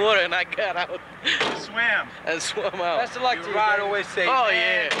sinking in the water, and I got out. Swam. And swam out. That's the luck to ride always say. Oh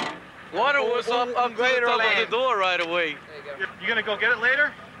yeah. Water was up to the top of the door right away. You gonna go get it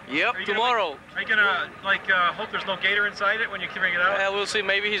later? Yep, tomorrow. Are you gonna like hope there's no gator inside it when you bring it out? Yeah, we'll see.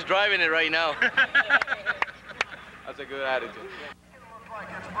 Maybe he's driving it right now. That's a good attitude.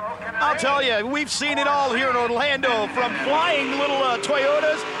 I'll tell you, we've seen it all here in Orlando, from flying little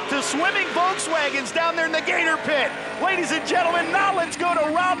Toyotas to swimming Volkswagens down there in the Gator Pit. Ladies and gentlemen, now let's go to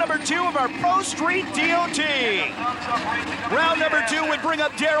round number 2 of our Pro Street DOT. Round number 2 would bring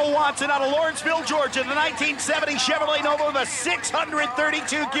up Darrell Watson out of Lawrenceville, Georgia, the 1970 Chevrolet Nova with a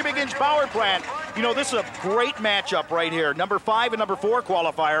 632 cubic inch power plant. You know, this is a great matchup right here. Number 5 and number 4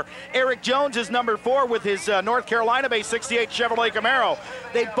 qualifier. Eric Jones is number 4 with his North Carolina-based 68 Chevrolet Camaro.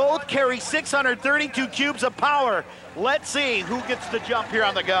 They both carry 632 cubes of power. Let's see who gets the jump here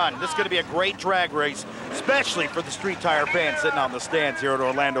on the gun. This is going to be a great drag race, especially for the street tire fans sitting on the stands here at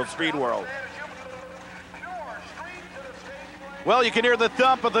Orlando Speed World. Well, you can hear the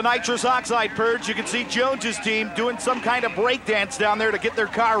thump of the nitrous oxide purge. You can see Jones's team doing some kind of break dance down there to get their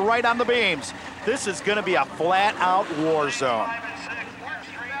car right on the beams. This is going to be a flat-out war zone.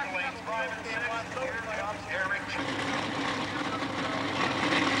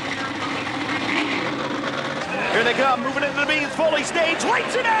 Here they come, moving into the beams, fully staged,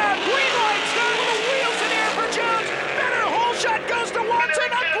 lights it out, green light, start with the wheels in the air for Jones. Better hole shot goes to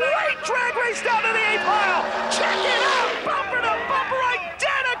Watson, a great drag race down to the 8th pile. Check it out, bumper to bumper,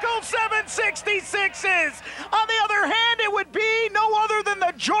 identical 766s. On the other hand, it would be no other than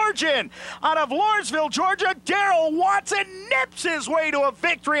the Georgian. Out of Lawrenceville, Georgia, Darrell Watson nips his way to a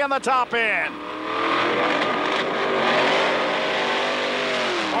victory on the top end.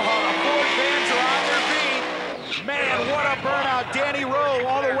 Man, what a burnout. Danny Rowe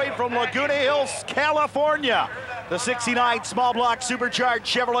all the way from Laguna Hills, California. The 69 small block supercharged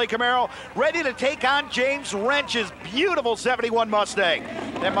Chevrolet Camaro ready to take on James Wrench's beautiful 71 Mustang.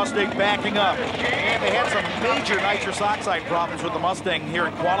 That Mustang backing up. And they had some major nitrous oxide problems with the Mustang here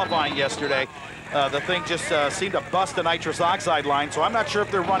in qualifying yesterday. The thing just seemed to bust the nitrous oxide line, so I'm not sure if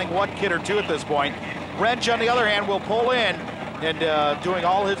they're running one kit or two at this point. Wrench, on the other hand, will pull in and doing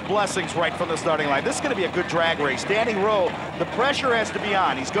all his blessings right from the starting line. This is going to be a good drag race. Danny Rowe, the pressure has to be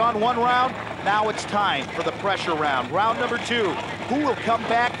on. He's gone one round. Now it's time for the pressure round. Round number 2. Who will come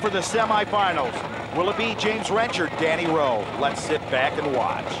back for the semifinals? Will it be James Wrench or Danny Rowe? Let's sit back and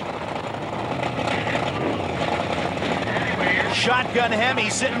watch. Shotgun Hemi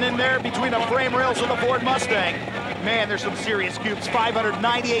sitting in there between the frame rails of the Ford Mustang. Man, there's some serious cubes.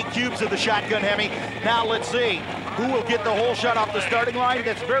 598 cubes of the Shotgun Hemi. Now let's see who will get the whole shot off the starting line.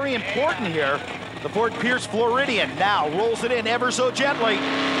 That's very important here. The Ford Pierce Floridian now rolls it in ever so gently.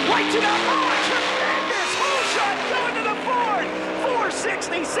 Lights it up. Oh, tremendous whole shot going to the Ford.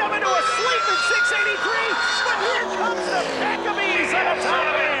 467 to a sleeping 683. But here comes the Peccabees on the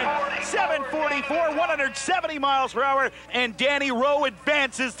top end. 744, 170 miles per hour. And Danny Rowe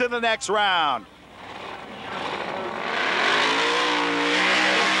advances to the next round.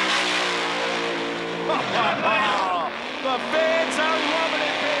 The fans are loving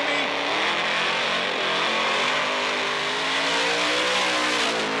it, baby.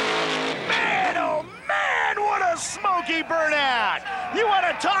 Man, oh man, what a smoky burnout. You want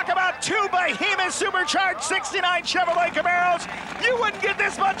to talk about 2 behemoth supercharged 69 Chevrolet Camaros? You wouldn't get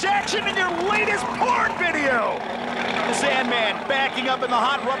this much action in your latest porn video. The Sandman backing up in the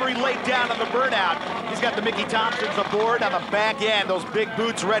hot rubbery lake down on the burnout. He's got the Mickey Thompsons aboard on the back end, those big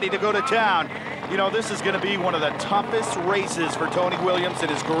boots ready to go to town. You know, this is going to be one of the toughest races for Tony Williams in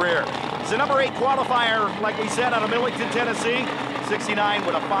his career. It's the number 8 qualifier, like we said, out of Millington, Tennessee. 69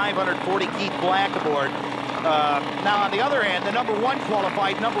 with a 540 Keith Black aboard. Now, on the other hand, the number 1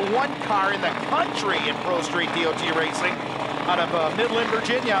 qualified, number 1 car in the country in Pro Street DOT racing out of Midland,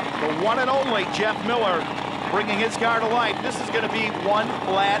 Virginia, the one and only Jeff Miller, bringing his car to life. This is going to be one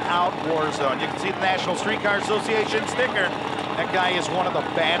flat-out war zone. You can see the National Streetcar Association sticker. That guy is one of the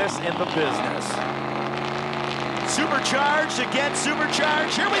baddest in the business. Supercharged against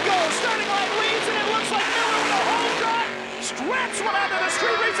supercharged. Here we go. Starting line leads, and it looks like Miller with a hole shot. Straps one out of the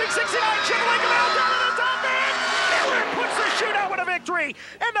street racing 69 Chevrolet Camaro down to the top end. Miller puts the shootout with a victory,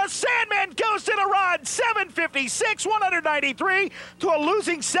 and the Sandman goes to the rod. 756, 193 to a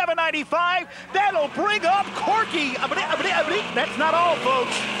losing 795. That'll bring up Corky. That's not all,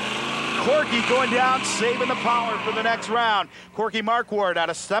 folks. Corky going down, saving the power for the next round. Corky Marquardt out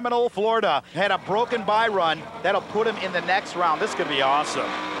of Seminole, Florida, had a broken by run. That'll put him in the next round. This could be awesome.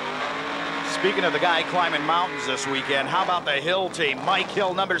 Speaking of the guy climbing mountains this weekend, how about the Hill team? Mike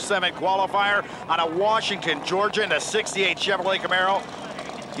Hill, number 7 qualifier out of Washington, Georgia, in a 68 Chevrolet Camaro.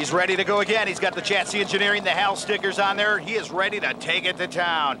 He's ready to go again. He's got the chassis engineering, the HAL stickers on there. He is ready to take it to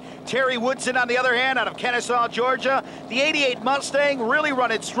town. Terry Woodson, on the other hand, out of Kennesaw, Georgia. The 88 Mustang really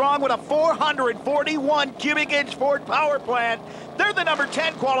running strong with a 441 cubic inch Ford power plant. They're the number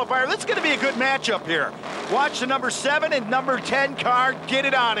 10 qualifier. That's going to be a good matchup here. Watch the number 7 and number 10 car get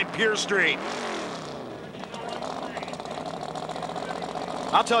it on in Pierce Street.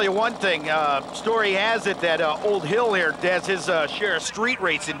 I'll tell you one thing, story has it that Old Hill here has his share of street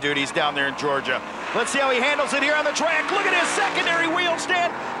racing duties down there in Georgia. Let's see how he handles it here on the track. Look at his secondary wheel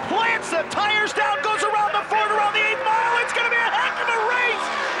stand, plants the tires down, goes around the Ford, around the 8th mile. It's going to be a heck of a race.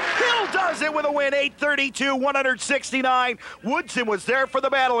 Hill does it with a win, 832, 169. Woodson was there for the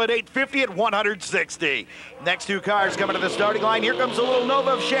battle at 850 at 160. Next two cars coming to the starting line. Here comes the little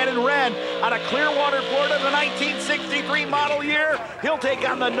Nova of Shannon Wren out of Clearwater, Florida, the 1963 model year. He'll take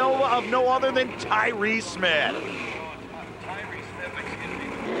on the Nova of no other than Tyree Smith.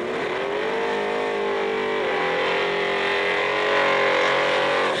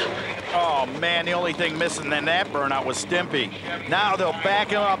 Oh, man, the only thing missing in that burnout was Stimpy. Now they'll back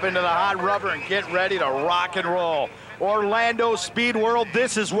him up into the hot rubber and get ready to rock and roll. Orlando Speed World,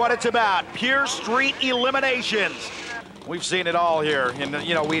 this is what it's about. Pierce Street eliminations. We've seen it all here. And,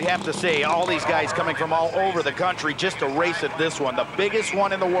 you know, we'd have to say all these guys coming from all over the country just to race at this one, the biggest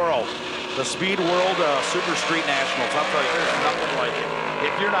one in the world. The Speed World Super Street Nationals. I'll tell you, there's nothing like it.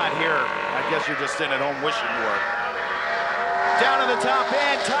 If you're not here, I guess you're just sitting at home wishing you were. Down in the top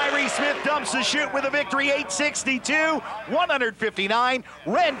end, Tyree Smith dumps the chute with a victory, 862, 159.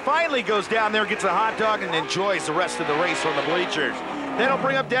 Wren finally goes down there, gets a hot dog, and enjoys the rest of the race from the bleachers. Then he'll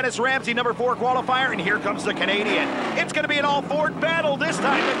bring up Dennis Ramsey, number 4 qualifier, and here comes the Canadian. It's going to be an all-Ford battle, this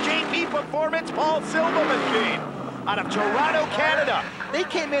time the JP Performance Paul Silva machine out of Toronto, Canada. They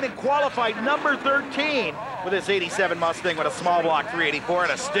came in and qualified number 13 with this 87 Mustang with a small block 384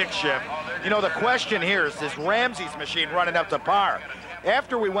 and a stick shift. You know, the question here is Ramsey's machine running up to par?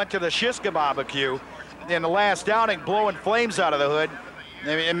 After we went to the Shiska barbecue in the last outing, blowing flames out of the hood,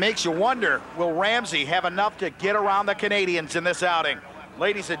 it makes you wonder, will Ramsey have enough to get around the Canadians in this outing?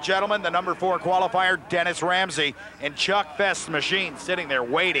 Ladies and gentlemen, the number 4 qualifier, Dennis Ramsey, and Chuck Fest's machine sitting there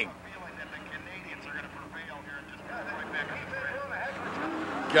waiting.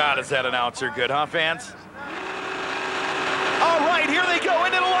 God, is that announcer good, huh, fans? All right, here they go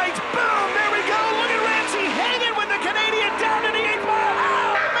into the lights. Boom, there we go. Look at Ramsey hanging with the Canadian down to the 8th mile.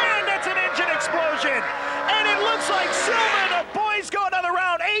 Oh, man, that's an engine explosion. And it looks like Silva and the boys go another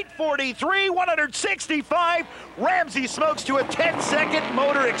round, 843, 165. Ramsey smokes to a 10-second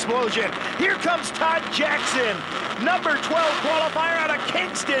motor explosion. Here comes Todd Jackson, number 12 qualifier out of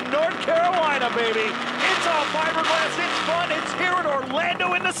Kingston, North Carolina, baby. It's all fiberglass, it's fun, it's here in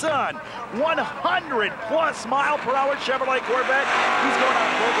Orlando in the sun. 100+ mile-per-hour Chevrolet Corvette. He's going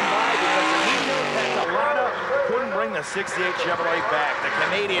on broken by because he knows that Atlanta couldn't bring the 68 Chevrolet back. The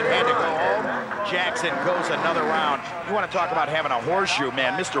Canadian had to go home. Jackson goes another round. You want to talk about having a horseshoe,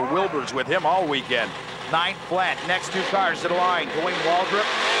 man. Mr. Wilbur's with him all weekend. 9 flat. Next two cars to the line. Dwayne Waldrop,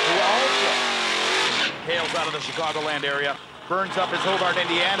 who also hails out of the Chicagoland area. Burns up his Hobart,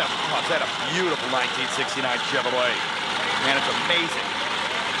 Indiana. Oh, is that a beautiful 1969 Chevrolet? Man, it's amazing.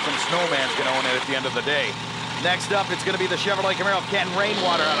 Some snowman's going to own it at the end of the day. Next up, it's going to be the Chevrolet Camaro of Ken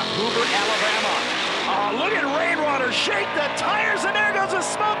Rainwater out of Hoover, Alabama. Look at Rainwater shake the tires, and there goes a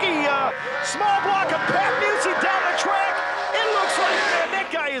smoky small block of Pat Busey down the track. It looks like, man, that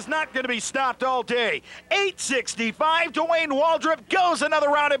guy is not going to be stopped all day. 865, Dwayne Waldrop goes another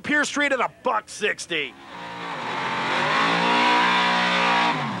round at Pierce Street at a $160.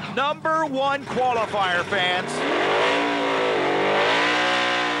 Number 1 qualifier, fans.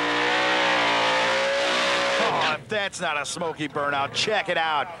 Oh, if that's not a smoky burnout, check it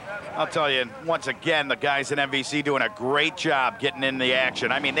out. I'll tell you, once again, the guys in MVC doing a great job getting in the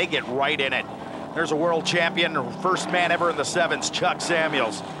action. I mean, they get right in it. There's a world champion, first man ever in the 7s, Chuck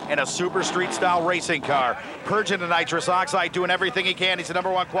Samuels, in a super street-style racing car. Purging the nitrous oxide, doing everything he can. He's the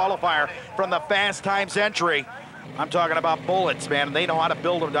number 1 qualifier from the Fast Times entry. I'm talking about bullets, man. They know how to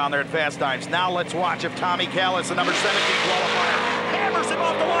build them down there at Fast Times. Now let's watch if Tommy Callis, the number 17 qualifier, hammers him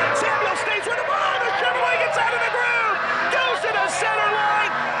off the line. Samuel stays with him. Oh, the Chevrolet gets out of the groove. Goes to the center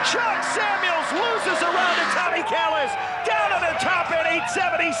line. Chuck Samuels loses around to Tommy Callis. Down to the top at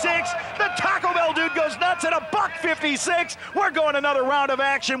 876. The Taco Bell dude goes nuts at a $156. We're going another round of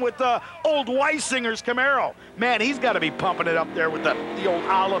action with the old Weisinger's Camaro. Man, he's got to be pumping it up there with the old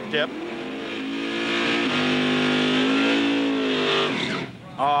olive dip.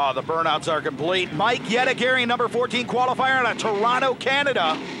 Oh, the burnouts are complete. Mike Yetagari, number 14 qualifier out of Toronto,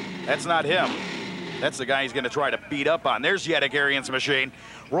 Canada. That's not him. That's the guy he's going to try to beat up on. There's Yetagarian's machine.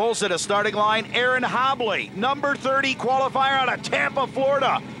 Rolls to the starting line, Aaron Hobley, number 30 qualifier out of Tampa,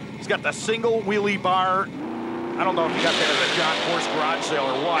 Florida. He's got the single wheelie bar. I don't know if he got that at a John Force garage sale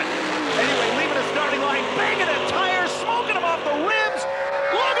or what. Anyway, leaving the starting line, banging the tires, smoking them off the rims.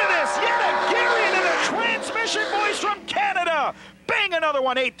 Look at this, Yetagarian in a transmission voice from Canada. Bang, another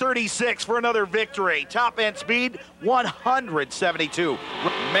one, 836 for another victory. Top end speed, 172.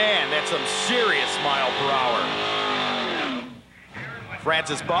 Man, that's some serious mile per hour.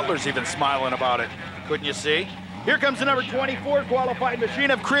 Francis Butler's even smiling about it. Couldn't you see? Here comes the number 24 qualified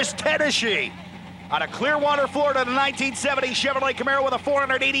machine of Chris Tedeschi. Out of Clearwater, Florida, the 1970 Chevrolet Camaro with a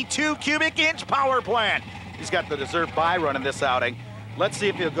 482 cubic inch power plant. He's got the deserved bye running this outing. Let's see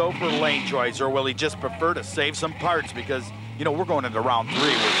if he'll go for lane choice, or will he just prefer to save some parts, because, you know, we're going into round 3 where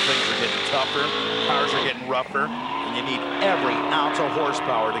things are getting tougher, cars are getting rougher, and you need every ounce of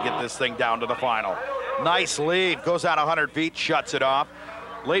horsepower to get this thing down to the final. Nice lead, goes out 100 feet, shuts it off.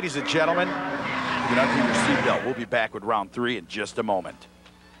 Ladies and gentlemen, you can undo your seatbelt. We'll be back with round 3 in just a moment.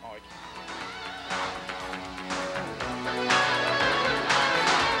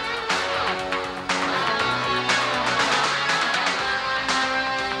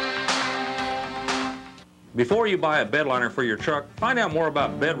 Before you buy a bed liner for your truck, find out more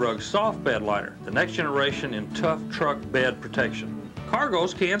about Bedrug's Soft Bed Liner, the next generation in tough truck bed protection.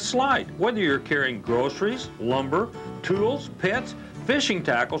 Cargoes can't slide, whether you're carrying groceries, lumber, tools, pets, fishing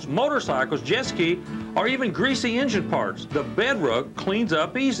tackles, motorcycles, jet ski, or even greasy engine parts. The Bedrug cleans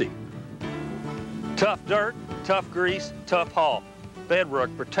up easy. Tough dirt, tough grease, tough haul.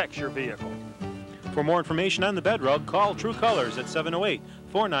 Bedrug protects your vehicle. For more information on the Bedrug, call True Colors at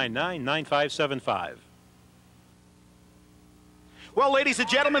 708-499-9575. Well, ladies and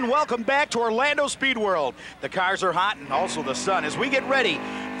gentlemen, welcome back to Orlando Speed World. The cars are hot and also the sun as we get ready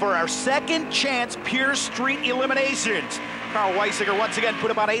for our second chance Pure Street eliminations. Carl Weisiger once again put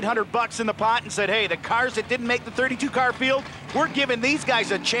about $800 in the pot and said, hey, the cars that didn't make the 32-car field, we're giving these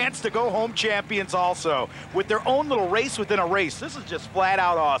guys a chance to go home champions also with their own little race within a race. This is just flat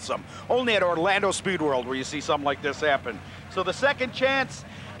out awesome. Only at Orlando Speed World where you see something like this happen. So the second chance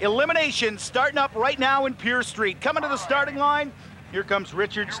elimination starting up right now in Pure Street. Coming to the starting line, here comes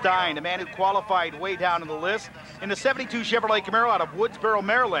Richard Stein, the man who qualified way down in the list in the 72 Chevrolet Camaro out of Woodsboro,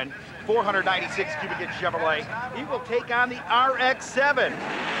 Maryland, 496 cubic inch Chevrolet. He will take on the RX-7.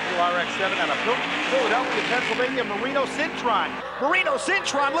 Little RX-7 out of Philadelphia, Pennsylvania, Marino Cintron. Marino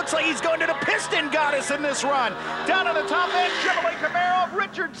Cintron looks like he's going to the Piston Goddess in this run. Down on the top end, Chevrolet Camaro,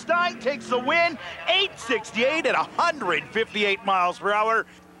 Richard Stein takes the win, 868 at 158 miles per hour.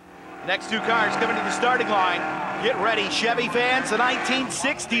 Next two cars coming to the starting line. Get ready, Chevy fans, the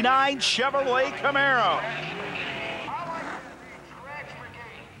 1969 Chevrolet Camaro.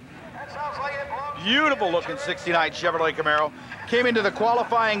 Beautiful looking 69 Chevrolet Camaro. Came into the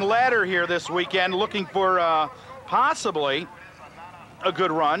qualifying ladder here this weekend looking for possibly a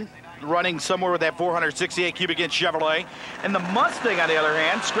good run. Running somewhere with that 468 cubic inch Chevrolet. And the Mustang, on the other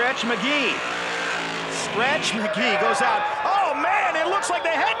hand, Scratch McGee. Scratch McGee goes out. Oh man, it looks like the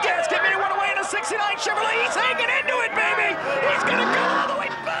head gasket may went away in a 69 Chevrolet. He's hanging into it, baby. He's gonna go all the way,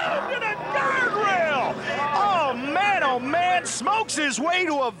 boom, to the guardrail. Oh man, smokes his way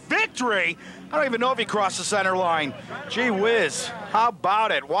to a victory. I don't even know if he crossed the center line. Gee whiz, how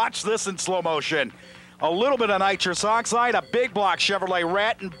about it? Watch this in slow motion. A little bit of nitrous oxide, a big block Chevrolet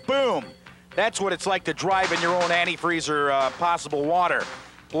Rat, and boom. That's what it's like to drive in your own antifreeze or possible water.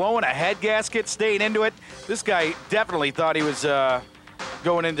 Blowing a head gasket, staying into it. This guy definitely thought he was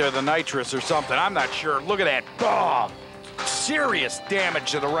going into the nitrous or something. I'm not sure. Look at that. Oh, serious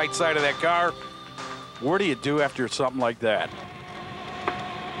damage to the right side of that car. What do you do after something like that?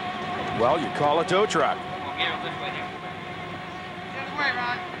 Well, you call a tow truck.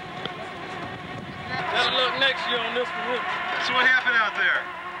 Better luck next year on this one. So what happened out there?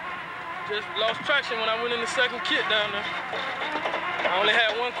 Just lost traction when I went in the second kit down there. I only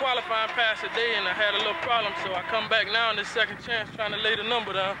had one qualifying pass a day and I had a little problem, so I come back now in this second chance trying to lay the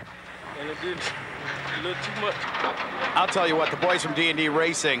number down, and it did a little too much. I'll tell you what, the boys from D&D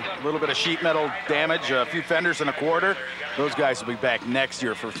Racing, a little bit of sheet metal damage, a few fenders and a quarter. Those guys will be back next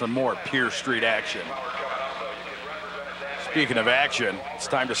year for some more Pure Street action. Speaking of action, it's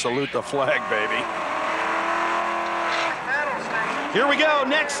time to salute the flag, baby. Here we go,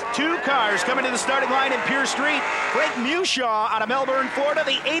 next two cars coming to the starting line in Pure Street. Frank Mushaw out of Melbourne, Florida,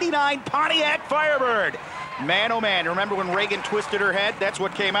 the 89 Pontiac Firebird. Man, oh man, remember when Reagan twisted her head? That's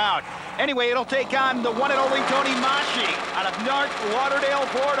what came out. Anyway, it'll take on the one and only Tony Masci out of North Lauderdale,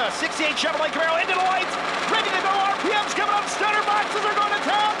 Florida. 68 Chevrolet Camaro into the lights. Ready to go. RPM's coming up. Stunner boxes are going to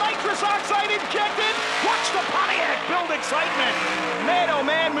town. Nitrous oxide injected. Watch the Pontiac build excitement. Man, oh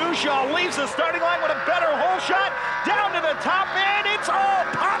man, Mushaw leaves the starting line with a better hole shot. Down to the top end. It's all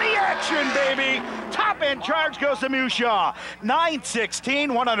Pontiac action, baby. Top end charge goes to Mushaw.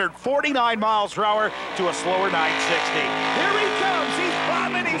 916, 149 miles per hour to a slower 960. Here he comes. He's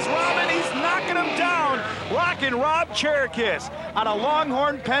bombing, he's robbing, he's knocking him down. Rockin' Rob Cherkis out of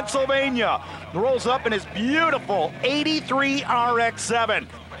Longhorn, Pennsylvania. Rolls up in his beautiful 83 RX-7.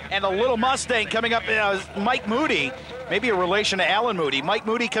 And the little Mustang coming up is Mike Moody, maybe a relation to Alan Moody. Mike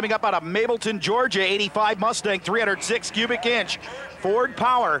Moody coming up out of Mableton, Georgia, 85 Mustang, 306 cubic inch. Ford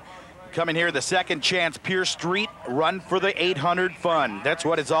Power coming here, the second chance Pierce Street run for the 800 fun. That's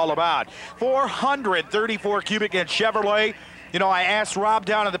what it's all about. 434 cubic inch Chevrolet. You know, I asked Rob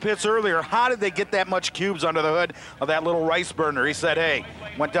down in the pits earlier, how did they get that much cubes under the hood of that little rice burner? He said, hey,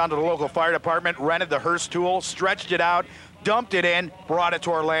 went down to the local fire department, rented the hearse tool, stretched it out, dumped it in, brought it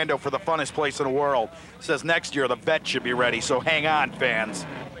to Orlando for the funnest place in the world. Says next year the vet should be ready, so hang on, fans.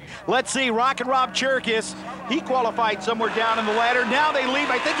 Let's see, Rockin' Rob Cherkis, he qualified somewhere down in the ladder. Now they leave,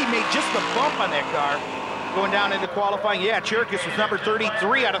 I think he made just the bump on that car. Going down into qualifying, yeah, Cherkis was number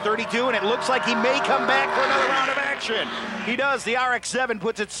 33 out of 32, and it looks like he may come back for another round of action. He does. The RX-7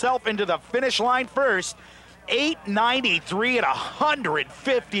 puts itself into the finish line first. 893 at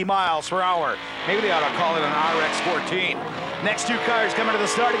 150 miles per hour. Maybe they ought to call it an RX-14. Next two cars coming to the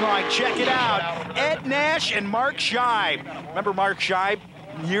starting line. Check it out. Ed Nash and Mark Scheib. Remember Mark Scheib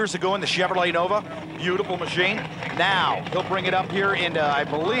years ago in the Chevrolet Nova? Beautiful machine. Now, he'll bring it up here into, I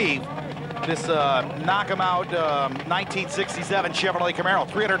believe, this knock-em-out 1967 Chevrolet Camaro,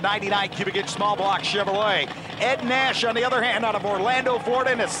 399 cubic inch small block Chevrolet. Ed Nash, on the other hand, out of Orlando,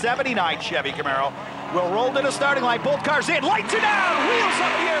 Florida, in a 79 Chevy Camaro, will roll to the starting line. Both cars in, lights are down, wheels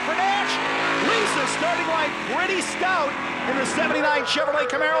up in the air for Nash. Leaves the starting line pretty stout in the 79 Chevrolet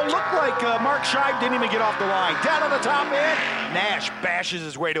Camaro. Looked like Mark Scheib didn't even get off the line. Down on the top end, Nash bashes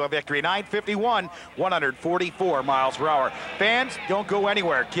his way to a victory. 951, 144 miles per hour. Fans, don't go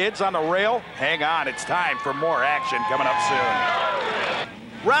anywhere. Kids on the rail, hang on. It's time for more action coming up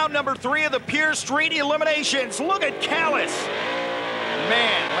soon. Round number 3 of the Pierce Street eliminations. Look at Callis.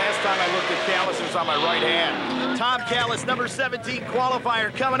 Man, last time I looked at Callis, it was on my right hand. Tom Callis, number 17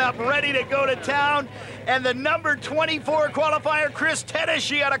 qualifier, coming up, ready to go to town. And the number 24 qualifier, Chris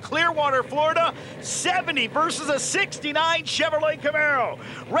Tedeschi out of Clearwater, Florida, 70 versus a 69 Chevrolet Camaro.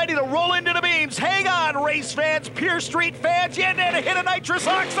 Ready to roll into the beams. Hang on, race fans, Pierce Street fans. You had to hit a nitrous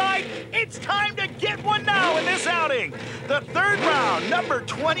oxide. It's time to get one now in this outing. The third round, number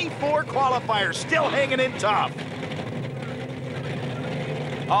 24 qualifier, still hanging in tough.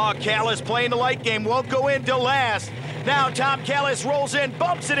 Oh, Callis playing the light game, won't go in till last. Now Tom Callis rolls in,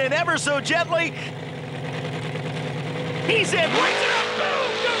 bumps it in ever so gently. He's in, lights it up, boom,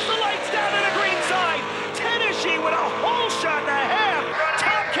 goes the lights down to the green side. Tedeschi with a whole shot and a half.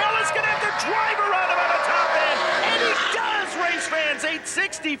 Tom Callis gonna have to drive around him on the top end, and he does, race fans.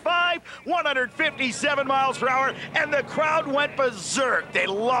 865, 157 miles per hour, and the crowd went berserk. They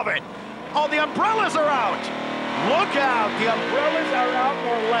love it. Oh, the umbrellas are out. Look out, the umbrellas are out in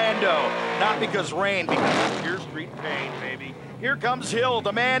Orlando. Not because rain, because of Pierce Street pain, baby. Here comes Hill,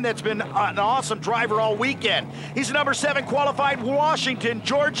 the man that's been an awesome driver all weekend. He's a number 7 qualified Washington,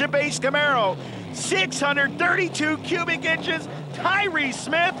 Georgia-based Camaro. 632 cubic inches. Tyree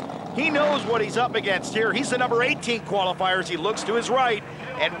Smith, he knows what he's up against here. He's the number 18 qualifier as he looks to his right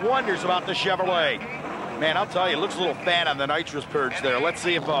and wonders about the Chevrolet. Man, I'll tell you, it looks a little fat on the nitrous purge there. Let's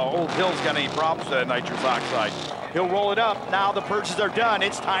see if old Hill's got any problems with that nitrous oxide. He'll roll it up. Now the purges are done.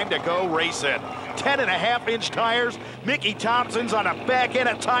 It's time to go racing. 10.5-inch tires. Mickey Thompson's on the back end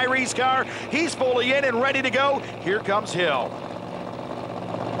of Tyree's car. He's fully in and ready to go. Here comes Hill.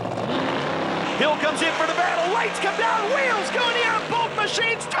 Hill comes in for the battle. Lights come down. Wheels going in on both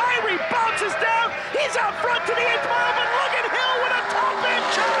machines. Tyree bounces down. He's out front to the 8th mile, but look at Hill with a top-end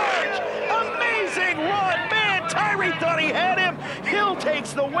charge. Amazing run, man. Tyree thought he had him. Hill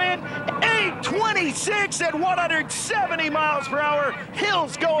takes the win. 826 at 170 miles per hour.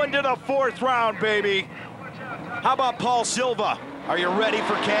 Hill's going to the 4th round, baby. How about Paul Silva? Are you ready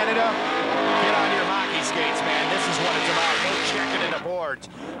for Canada? Get on your hockey skates, man. This is what it's about. No checking in the boards.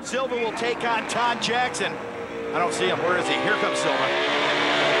 Silva will take on Todd Jackson. I don't see him. Where is he? Here comes Silva.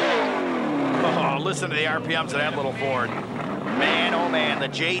 Oh, listen to the RPMs of that little Ford. Man, oh man, the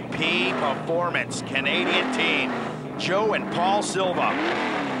JP Performance Canadian team. Joe and Paul Silva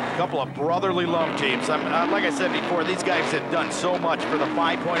couple of brotherly love teams. Like I said before, these guys have done so much for the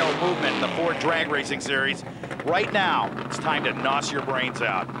 5.0 movement in the Ford Drag Racing Series. Right now, it's time to nos your brains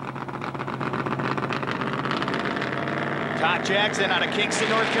out. Todd Jackson out of Kingston,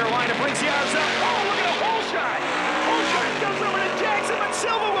 North Carolina, brings the arms up. Oh, look at a hole shot. Hole shot goes over to Jackson, but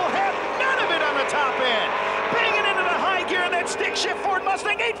Silva will have none of it on the top end. Banging into the high gear in that stick shift Ford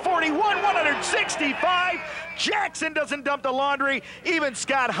Mustang, 841, 165. Jackson doesn't dump the laundry. Even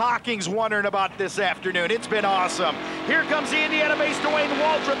Scott Hawking's wondering about this afternoon. It's been awesome. Here comes the Indiana-based Dwayne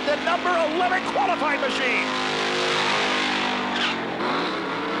Waldrop, the number 11 qualified machine.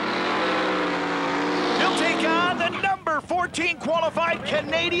 He'll take on the number 14 qualified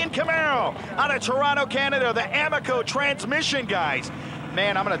Canadian Camaro out of Toronto, Canada, the Amico transmission guys.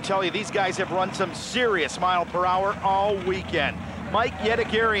 Man, I'm going to tell you, these guys have run some serious mile per hour all weekend. Mike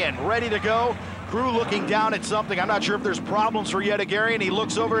Yetagarian ready to go. Crew looking down at something. I'm not sure if there's problems for Yetagarian. He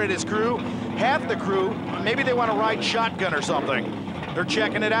looks over at his crew. Half the crew, maybe they want to ride shotgun or something. They're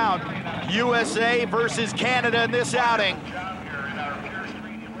checking it out. USA versus Canada in this outing.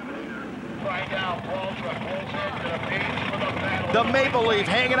 The Maple Leaf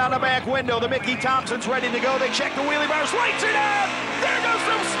hanging on the back window. The Mickey Thompson's ready to go. They check the wheelie bars. Lights are down. There goes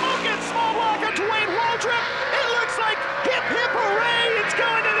some smoke and small block of Dwayne Waldrop. It looks like hip, hip, hooray. It's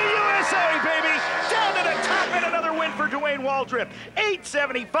going to the USA, baby. Down to the top and another win for Dwayne Waldrop.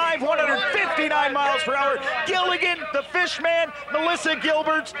 875, 159 miles per hour. Gilligan, the Fishman, Melissa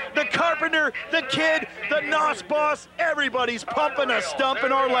Gilberts, the Carpenter, the Kid, the Nos Boss. Everybody's pumping a stump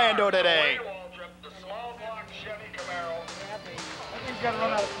in Orlando today. Got to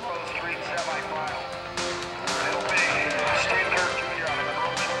run out of Street semi-final. It'll be Steve Kirk Jr. on the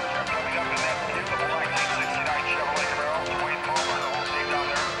road coming up in that beautiful 1969 Chevrolet Camaro. Dwayne Palmer, the whole team down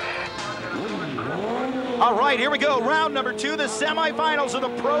there. All right, here we go. Round number 2, the semifinals of the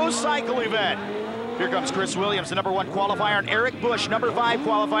Pro Cycle event. Here comes Chris Williams, the number 1 qualifier, and Eric Bush, number 5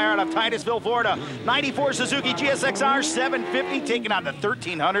 qualifier out of Titusville, Florida. 94 Suzuki GSX-R 750, taking on the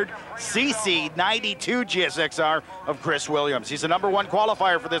 1300cc 92 GSX-R of Chris Williams. He's the number 1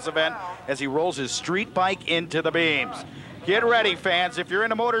 qualifier for this event as he rolls his street bike into the beams. Get ready, fans. If you're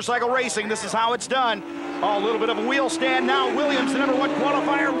into motorcycle racing, this is how it's done. Oh, a little bit of a wheel stand now. Williams, the number 1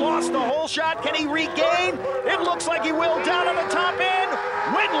 qualifier, lost the whole shot. Can he regain? It looks like he will. Down on the top end.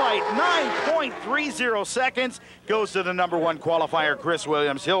 Wind light, 9.30 seconds. Goes to the number 1 qualifier, Chris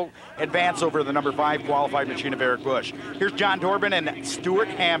Williams. He'll advance over the number 5 qualified machine of Eric Bush. Here's John Dorbin and Stuart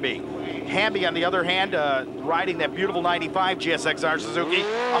Hamby. Hamby, on the other hand, riding that beautiful 95 GSX-R Suzuki.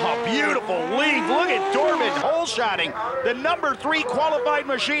 Oh, beautiful lead. Look at Dorbin hole-shotting the number 3 qualified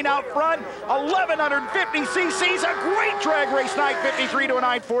machine out front. 1150 cc's, a great drag race, 953 to a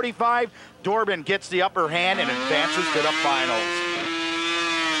 945. Dorbin gets the upper hand and advances to the finals.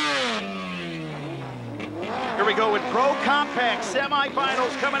 Here we go with Pro Compact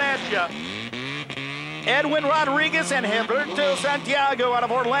semifinals coming at you. Edwin Rodriguez and Gilberto Santiago out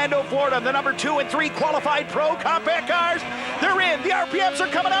of Orlando, Florida, the number 2 and 3 qualified Pro Compact cars. They're in. The RPMs are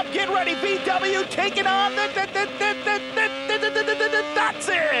coming up. Get ready. VW taking on the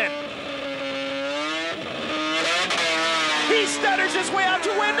Datsun. He stutters his way out to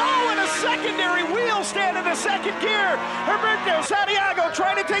win. Oh, and a secondary wheel stand in the second gear. Gilberto Santiago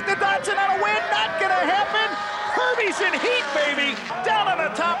trying to take the Datsun on a win. Not going to happen. Herbie's in heat, baby. Down on the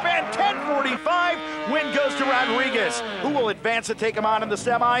top end, 10:45. Win goes to Rodriguez, who will advance to take him on in the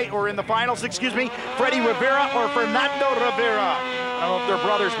semi, or in the finals, excuse me. Freddie Rivera or Fernando Rivera. I don't know if they're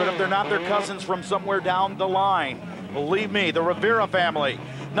brothers, but if they're not, they're cousins from somewhere down the line. Believe me, the Rivera family.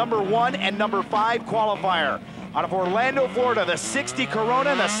 Number 1 and number 5 qualifier. Out of Orlando, Florida, the 60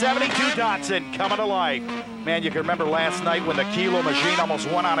 Corona and the 72 Datsun coming to life. Man, you can remember last night when the Kilo machine almost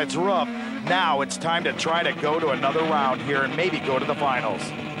won on its roof. Now it's time to try to go to another round here and maybe go to the finals.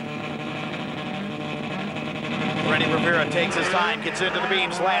 Freddie Rivera takes his time, gets into the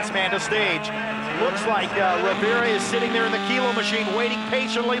beams, last man to stage. Looks like Rivera is sitting there in the Kilo machine waiting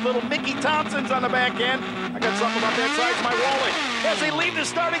patiently. Little Mickey Thompson's on the back end. I got something about that size of my wallet. As they leave the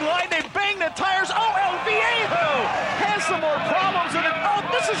starting line, they bang the tires. Oh, El Viejo has some more problems. Oh,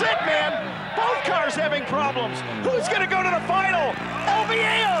 this is it, man. Both cars having problems. Who's going to go to the final? El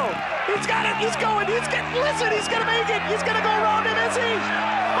Viejo. He's got it. He's going. Listen, he's going to make it. He's going to go around him, is he?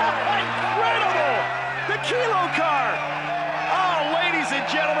 Oh, incredible. The Kilo car. Oh, ladies and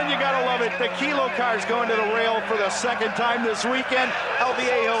gentlemen, you gotta love it. The Kilo car's going to the rail for the second time this weekend. El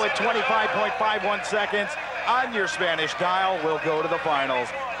Viejo at 25.51 seconds on your Spanish dial will go to the finals.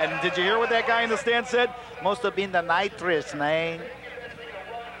 And did you hear what that guy in the stand said? Must have been the nitrous, man.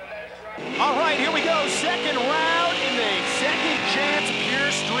 All right, here we go. Second round in the second chance pure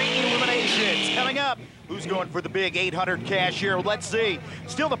First Street Eliminations. Coming up, who's going for the big 800 cash here? Let's see.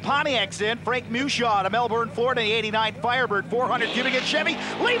 Still the Pontiac's in. Frank Mushaw out of Melbourne, Florida, the 89 Firebird, 400 cubic inch Chevy.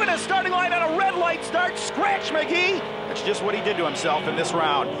 Leaving his starting line on a red light start. Scratch McGee. That's just what he did to himself in this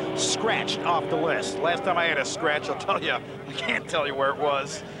round. Scratched off the list. Last time I had a scratch, I'll tell you, I can't tell you where it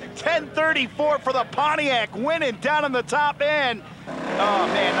was. 10:34 for the Pontiac, winning down in the top end. Oh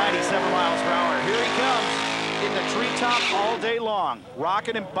man, 97 miles per hour. Here he comes in the treetop all day long.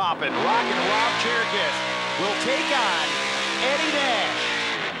 Rocking and popping. Rocking Rob Cherkis will take on Eddie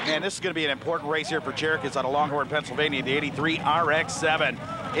Nash. Man, this is going to be an important race here for Cherkis out of Longhorn, Pennsylvania, the 83 RX-7.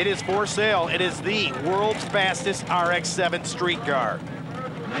 It is for sale. It is the world's fastest RX-7 street car.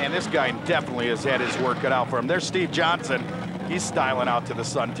 Man, this guy definitely has had his work cut out for him. There's Steve Johnson. He's styling out to the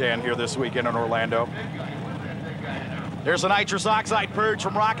suntan here this weekend in Orlando. There's a nitrous oxide purge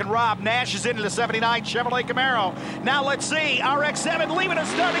from Rockin' Rob. Nash is into the 79 Chevrolet Camaro. Now let's see, RX-7 leaving a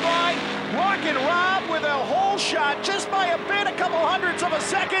starting line. Rockin' Rob with a hole shot just by a bit, a couple hundredths of a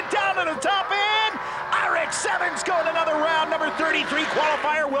second down to the top end. RX-7's going another round. Number 33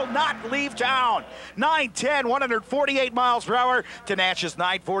 qualifier will not leave town. 9:10, 148 miles per hour to Nash's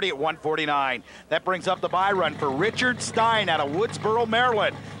 940 at 149. That brings up the buy run for Richard Stein out of Woodsboro,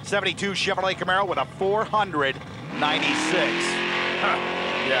 Maryland. 72 Chevrolet Camaro with a 496.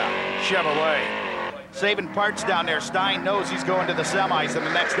 Yeah, Chevrolet. Saving parts down there. Stein knows he's going to the semis in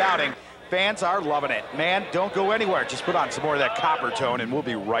the next outing. Fans are loving it. Man, don't go anywhere. Just put on some more of that copper tone and we'll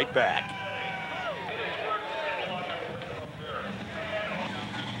be right back.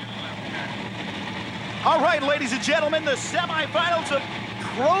 All right, ladies and gentlemen, the semifinals of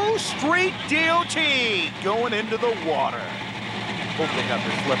Pro Street DOT going into the water. Hope they got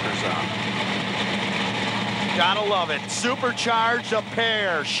their flippers on. Gotta love it. Supercharged a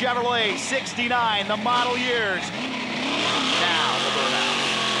pair. Chevrolet 69, the model years. Now the burnout.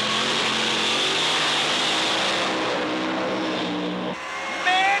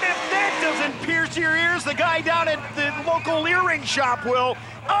 Man, if that doesn't pierce your ears, the guy down at the local earring shop will.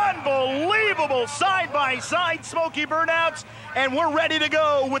 Unbelievable side-by-side smoky burnouts, and we're ready to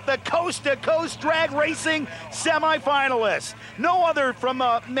go with the coast-to-coast drag racing semifinalists. No other from,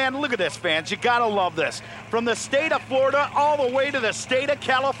 man, look at this, fans. You gotta love this. From the state of Florida all the way to the state of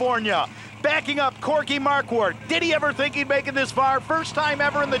California. Backing up Corky Marquardt. Did he ever think he'd make it this far? First time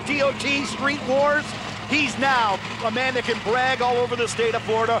ever in the DOT Street Wars. He's now a man that can brag all over the state of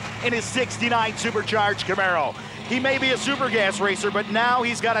Florida in his 69 supercharged Camaro. He may be a super gas racer, but now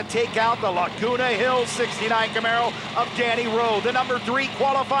he's got to take out the Laguna Hills 69 Camaro of Danny Rowe. The number 3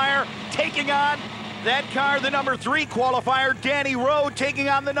 qualifier taking on that car, the number 3 qualifier, Danny Rowe, taking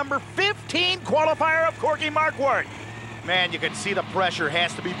on the number 15 qualifier of Corky Marquardt. Man, you can see the pressure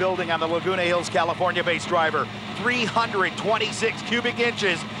has to be building on the Laguna Hills, California-based driver. 326 cubic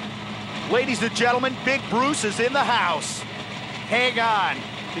inches. Ladies and gentlemen, Big Bruce is in the house. Hang on.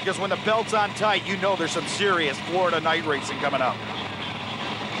 Because when the belt's on tight, you know there's some serious Florida night racing coming up.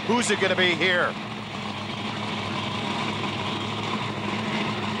 Who's it going to be here?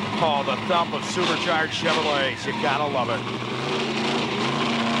 Oh, the thump of supercharged Chevrolets. You gotta love it.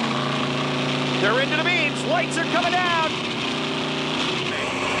 They're into the beams. Lights are coming down.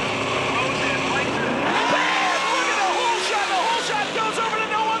 Bam! Look at the hole shot. The hole shot goes over to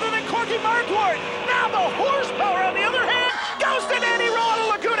no other than Corky Marquardt. Now the horsepower, on the other hand, goes to Danny Rowe,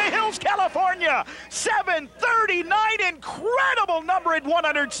 Laguna Hills, California. 739, incredible number at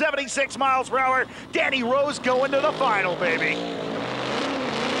 176 miles per hour. Danny Rowe's going to the final, baby.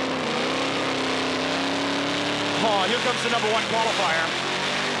 Oh, here comes the number 1 qualifier.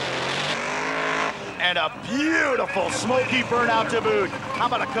 And a beautiful smoky burnout to boot. How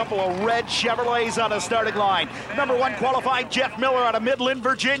about a couple of red Chevrolets on the starting line? Number 1 qualified Jeff Miller out of Midland,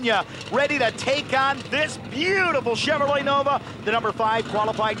 Virginia, ready to take on this beautiful Chevrolet Nova, the number 5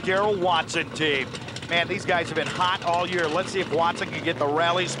 qualified Darrell Watson team. Man, these guys have been hot all year. Let's see if Watson can get the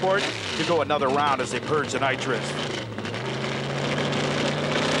rally sport to go another round as they purge the nitrous.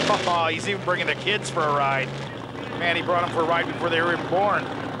 Oh, he's even bringing the kids for a ride. Man, he brought them for a ride before they were even born.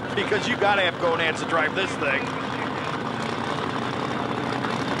 Because you gotta have gonads to drive this thing.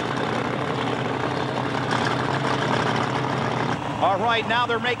 All right, now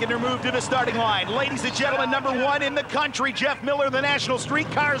they're making their move to the starting line. Ladies and gentlemen, number 1 in the country, Jeff Miller, the National Street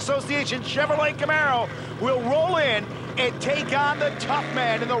Car Association Chevrolet Camaro, will roll in and take on the tough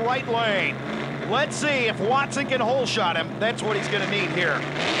man in the right lane. Let's see if Watson can hole shot him. That's what he's gonna need here.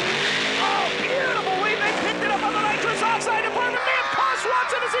 Oh, beautiful lead. They picked it up on the nitrous oxide department.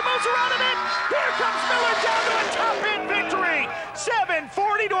 Watson as he moves around a bit. Here comes Miller down to a top-end victory.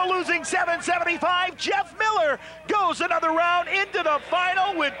 740 to a losing 775. Jeff Miller goes another round into the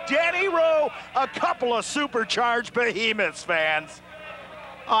final with Danny Rowe. A couple of supercharged behemoths, fans.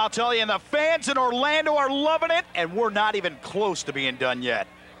 I'll tell you, and the fans in Orlando are loving it, and we're not even close to being done yet.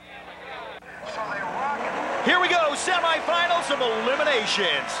 Here we go, semifinals of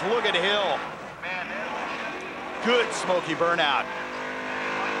eliminations. Look at Hill. Good smoky burnout.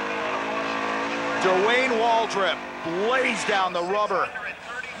 Dwayne Waldrop blazed down the rubber.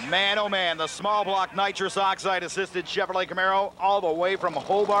 Man, oh man, the small block nitrous oxide assisted Chevrolet Camaro all the way from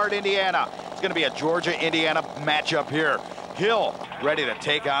Hobart, Indiana. It's gonna be a Georgia-Indiana matchup here. Hill ready to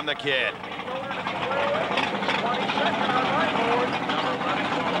take on the kid.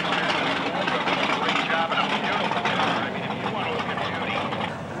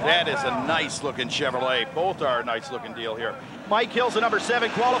 That is a nice-looking Chevrolet. Both are a nice-looking deal here. Mike Hill's a number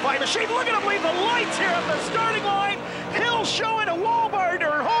 7 qualifying machine. Look at him leave the lights here at the starting line. Hill showing a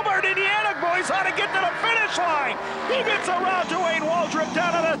Hobart, Indiana boys how to get to the finish line. He gets around Dwayne Waldrop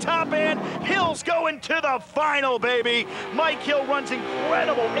down at the top end. Hill's going to the final, baby. Mike Hill runs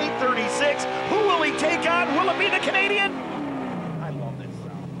incredible 836. Who will he take on? Will it be the Canadian? I love this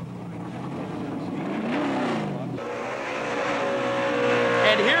sound.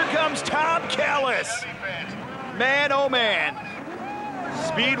 And here comes Tom Callis. Man, oh man.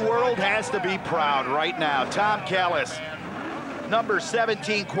 Speed World has to be proud right now. Tom Callis, number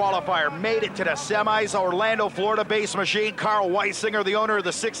 17 qualifier, made it to the semis. Orlando, Florida-based machine. Carl Weisinger, the owner of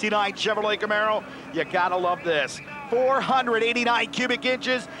the 69 Chevrolet Camaro. You gotta love this. 489 cubic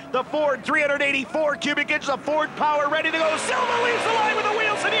inches. The Ford, 384 cubic inches of Ford power, ready to go. Silva leaves the line with the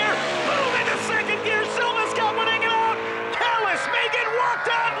wheels in here. Move into second gear. Silva's coming out. Callis may get walked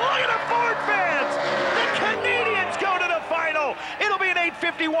out. Look at the Ford fans. The Canadians go to the final. It'll be an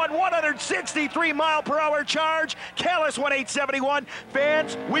 851, 163 mile per hour charge. Callis won 871.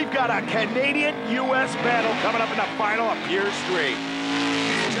 Fans, we've got a Canadian-U.S. battle coming up in the final of Pierce Street.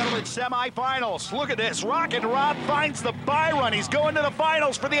 Gentlemen, semifinals. Look at this. Rockin' Rob finds the buy run. He's going to the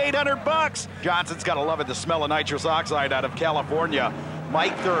finals for the $800. Johnson's got to love it, the smell of nitrous oxide out of California.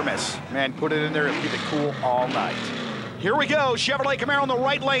 Mike Thermos, man, put it in there and keep it cool all night. Here we go. Chevrolet Camaro in the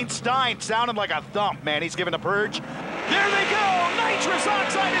right lane. Stein sounding like a thump, man. He's giving a purge. There they go. Nitrous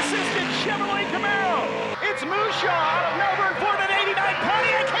oxide assisted Chevrolet Camaro. It's Mushaw out of Melbourne, Ford at 89.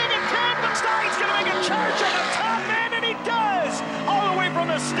 Pontiac hanging 10, but Stein's going to make a charge on the top end, and he does. All the way from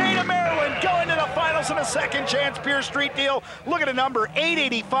the state of Maryland, going to the finals in a second chance Pierce Street deal. Look at a number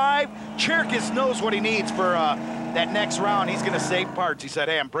 885. Cherkis knows what he needs for that next round. He's going to save parts. He said,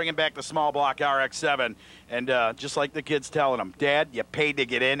 hey, I'm bringing back the small block RX-7. And just like the kid's telling him, Dad, you paid to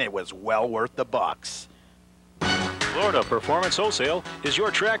get in. It was well worth the bucks. Florida Performance Wholesale is your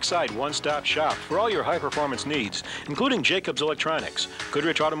trackside one-stop shop for all your high-performance needs, including Jacobs Electronics,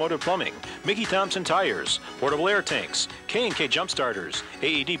 Goodrich Automotive Plumbing, Mickey Thompson Tires, portable air tanks, K&K jump starters,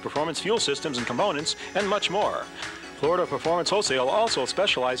 AED performance fuel systems and components, and much more. Florida Performance Wholesale also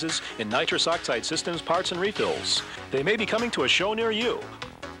specializes in nitrous oxide systems, parts, and refills. They may be coming to a show near you.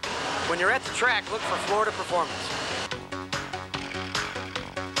 When you're at the track, look for Florida Performance.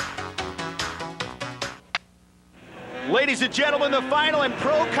 Ladies and gentlemen, the final in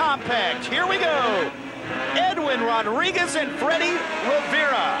Pro Compact. Here we go. Edwin Rodriguez and Freddie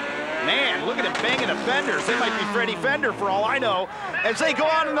Rivera. Man, look at him banging the fenders. They might be Freddie Fender for all I know. As they go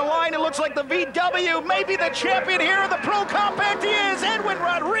on in the line, it looks like the VW may be the champion here of the Pro Compact. He is. Edwin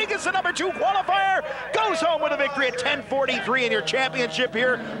Rodriguez, the number 2 qualifier, goes home with a victory at 10:43 in your championship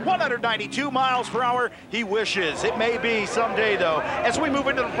here. 192 miles per hour. He wishes. It may be someday, though. As we move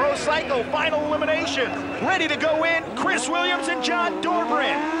into the Pro Cycle final elimination. Ready to go in, Chris Williams and John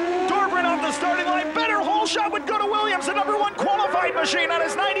Dorbrin. Dorbrin off the starting line. Better hole shot would go to Williams, the number 1 qualified machine on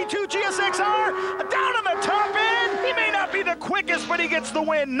his 92 GSX-R. Down on the top end. He may not be the quickest, but he gets the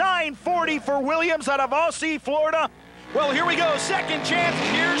win. 9:40 for Williams out of Aussie, Florida. Well, here we go. Second chance,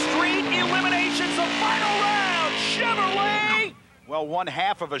 Pierce Street eliminations, the final round. Chevrolet. Well, one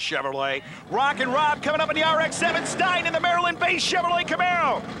half of a Chevrolet. Rockin' Rob coming up in the RX-7. Stein in the Maryland-based Chevrolet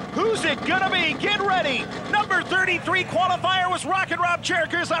Camaro. Who's it gonna be? Get ready. Number 33 qualifier was Rockin' Rob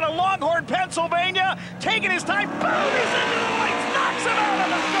Cherkis out of Longhorn, Pennsylvania. Taking his time. Boom! He's into the lights. Knocks him out on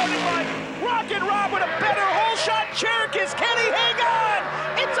the starting line. Rockin' Rob with a better hole shot. Cherkis, can he hang on?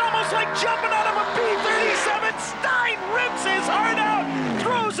 It's almost like jumping out of a B-37. Stein rips his heart out.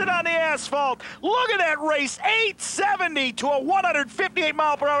 Throws it on the asphalt. Look at that race. 870 to a 158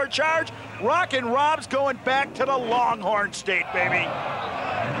 mile per hour charge. Rockin' Rob's going back to the Longhorn State, baby.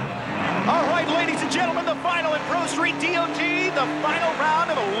 All right, ladies and gentlemen, the final in Pro Street DOT, the final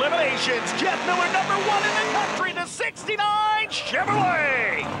round of eliminations. Jeff Miller, number 1 in the country, the 69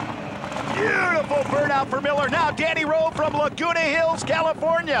 Chevrolet. Beautiful burnout for Miller. Now Danny Rowe from Laguna Hills,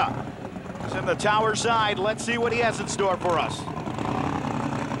 California. He's in the tower side. Let's see what he has in store for us.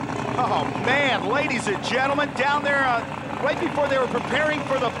 Oh, man, ladies and gentlemen, down there right before they were preparing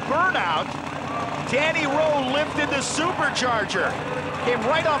for the burnout, Danny Rowe lifted the supercharger. Came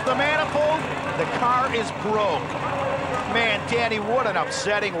right off the manifold. The car is broke. Man, Danny, what an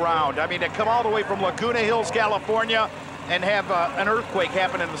upsetting round. I mean, to come all the way from Laguna Hills, California, and have an earthquake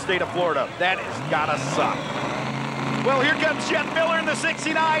happen in the state of Florida. That has gotta suck. Well, here comes Jeff Miller in the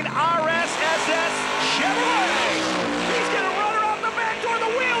 69 RSSS Chevrolet. He's gonna run her off the back door,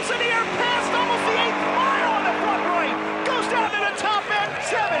 the wheels in the air, past almost the 8th mile on the front right. Goes down to the top end,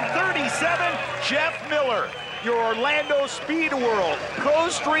 737, Jeff Miller, your Orlando Speed World Pro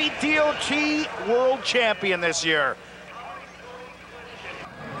Street DOT World Champion this year.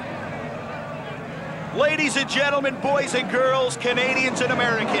 Ladies and gentlemen, boys and girls, Canadians and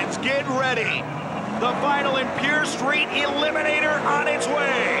Americans, get ready. The final in Pure Street Eliminator on its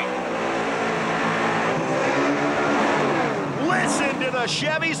way. Listen to the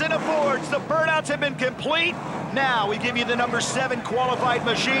Chevys and the Fords. The burnouts have been complete. Now we give you the number 7 qualified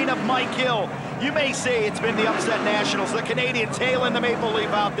machine of Mike Hill. You may say it's been the upset nationals. The Canadians hailing the Maple Leaf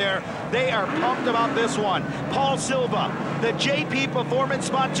out there. They are pumped about this one. Paul Silva, the JP Performance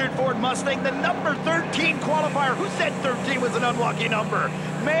sponsored Ford Mustang, the number 13 qualifier. Who said 13 was an unlucky number?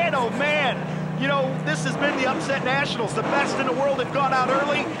 Man, oh man. You know, this has been the upset nationals. The best in the world have gone out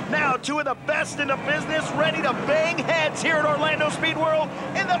early. Now, 2 of the best in the business ready to bang heads here at Orlando Speed World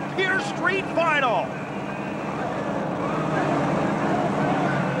in the Pure Street Final.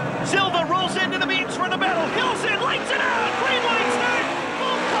 Silva rolls into the beams for the battle. Hill's in, lights it out. Green light start.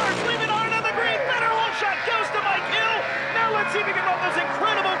 Both cars leaving hard on the green. Better hole shot goes to Mike Hill. Now let's see if he can run those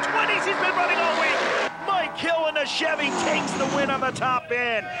incredible 20s he's been running all week. Mike Hill in the Chevy takes the win on the top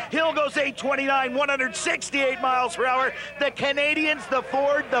end. Hill goes 829, 168 miles per hour. The Canadians, the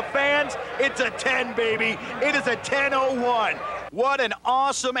Ford, the fans, it's a 10, baby. It is a 10:01. What an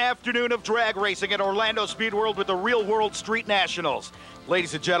awesome afternoon of drag racing at Orlando Speed World with the Real World Street Nationals.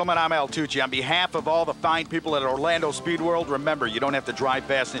 Ladies and gentlemen, I'm Al Tucci. On behalf of all the fine people at Orlando Speed World, remember, you don't have to drive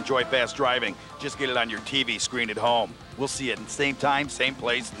fast and enjoy fast driving. Just get it on your TV screen at home. We'll see you at the same time, same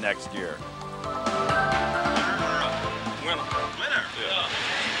place next year. Winner. Yeah.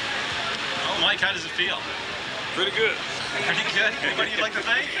 Oh, Mike, how does it feel? Pretty good. Pretty good. Anybody you'd like to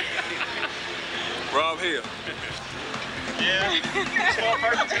thank? Rob Hill. Yeah. Small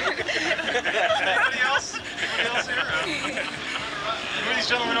person. Anybody else? Anybody else here? Who are these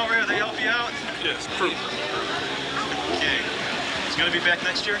gentlemen over here? They help you out? Yes, crew. Okay. It's going to be back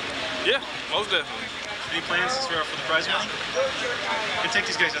next year? Yeah, most definitely. Any plans for the prize money? You can take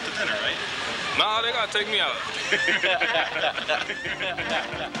these guys out to dinner, right? Nah, they gotta take me out.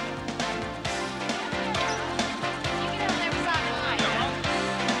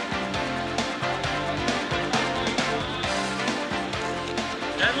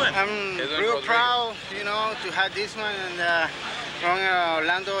 I'm real proud, you know, to have this one and from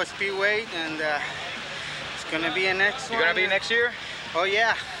Orlando Speedway, and it's gonna be a next one. You're gonna be next year? Oh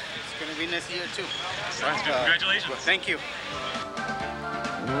yeah, it's gonna be next year too. Sounds good. Congratulations. Thank you.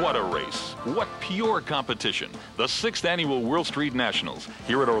 What a race. What pure competition. The 6th annual World Street Nationals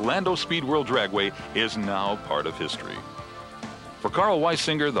here at Orlando Speed World Dragway is now part of history. For Carl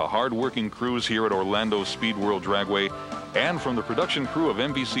Weisinger, the hard-working crews here at Orlando Speed World Dragway, and from the production crew of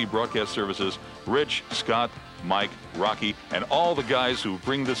NBC Broadcast Services, Rich, Scott, Mike, Rocky, and all the guys who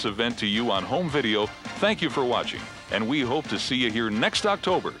bring this event to you on home video, thank you for watching. And we hope to see you here next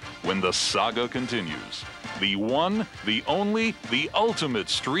October when the saga continues. The one, the only, the ultimate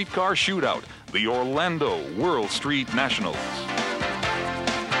streetcar shootout, the Orlando World Street Nationals.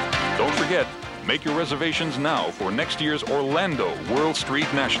 Don't forget, make your reservations now for next year's Orlando World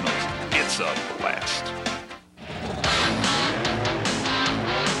Street Nationals. It's a blast.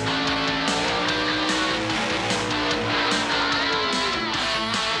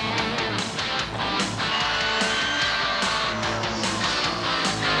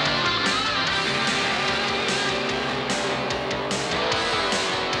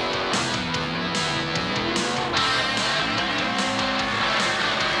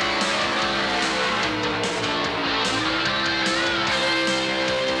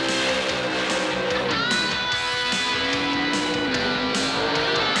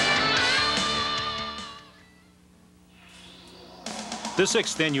 The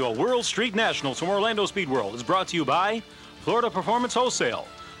 6th annual World Street Nationals from Orlando Speed World is brought to you by Florida Performance Wholesale,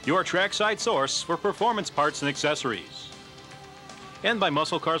 your trackside source for performance parts and accessories. And by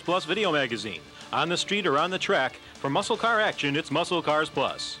Muscle Cars Plus Video Magazine. On the street or on the track, For muscle car action, it's Muscle Cars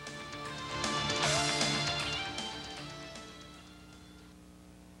Plus.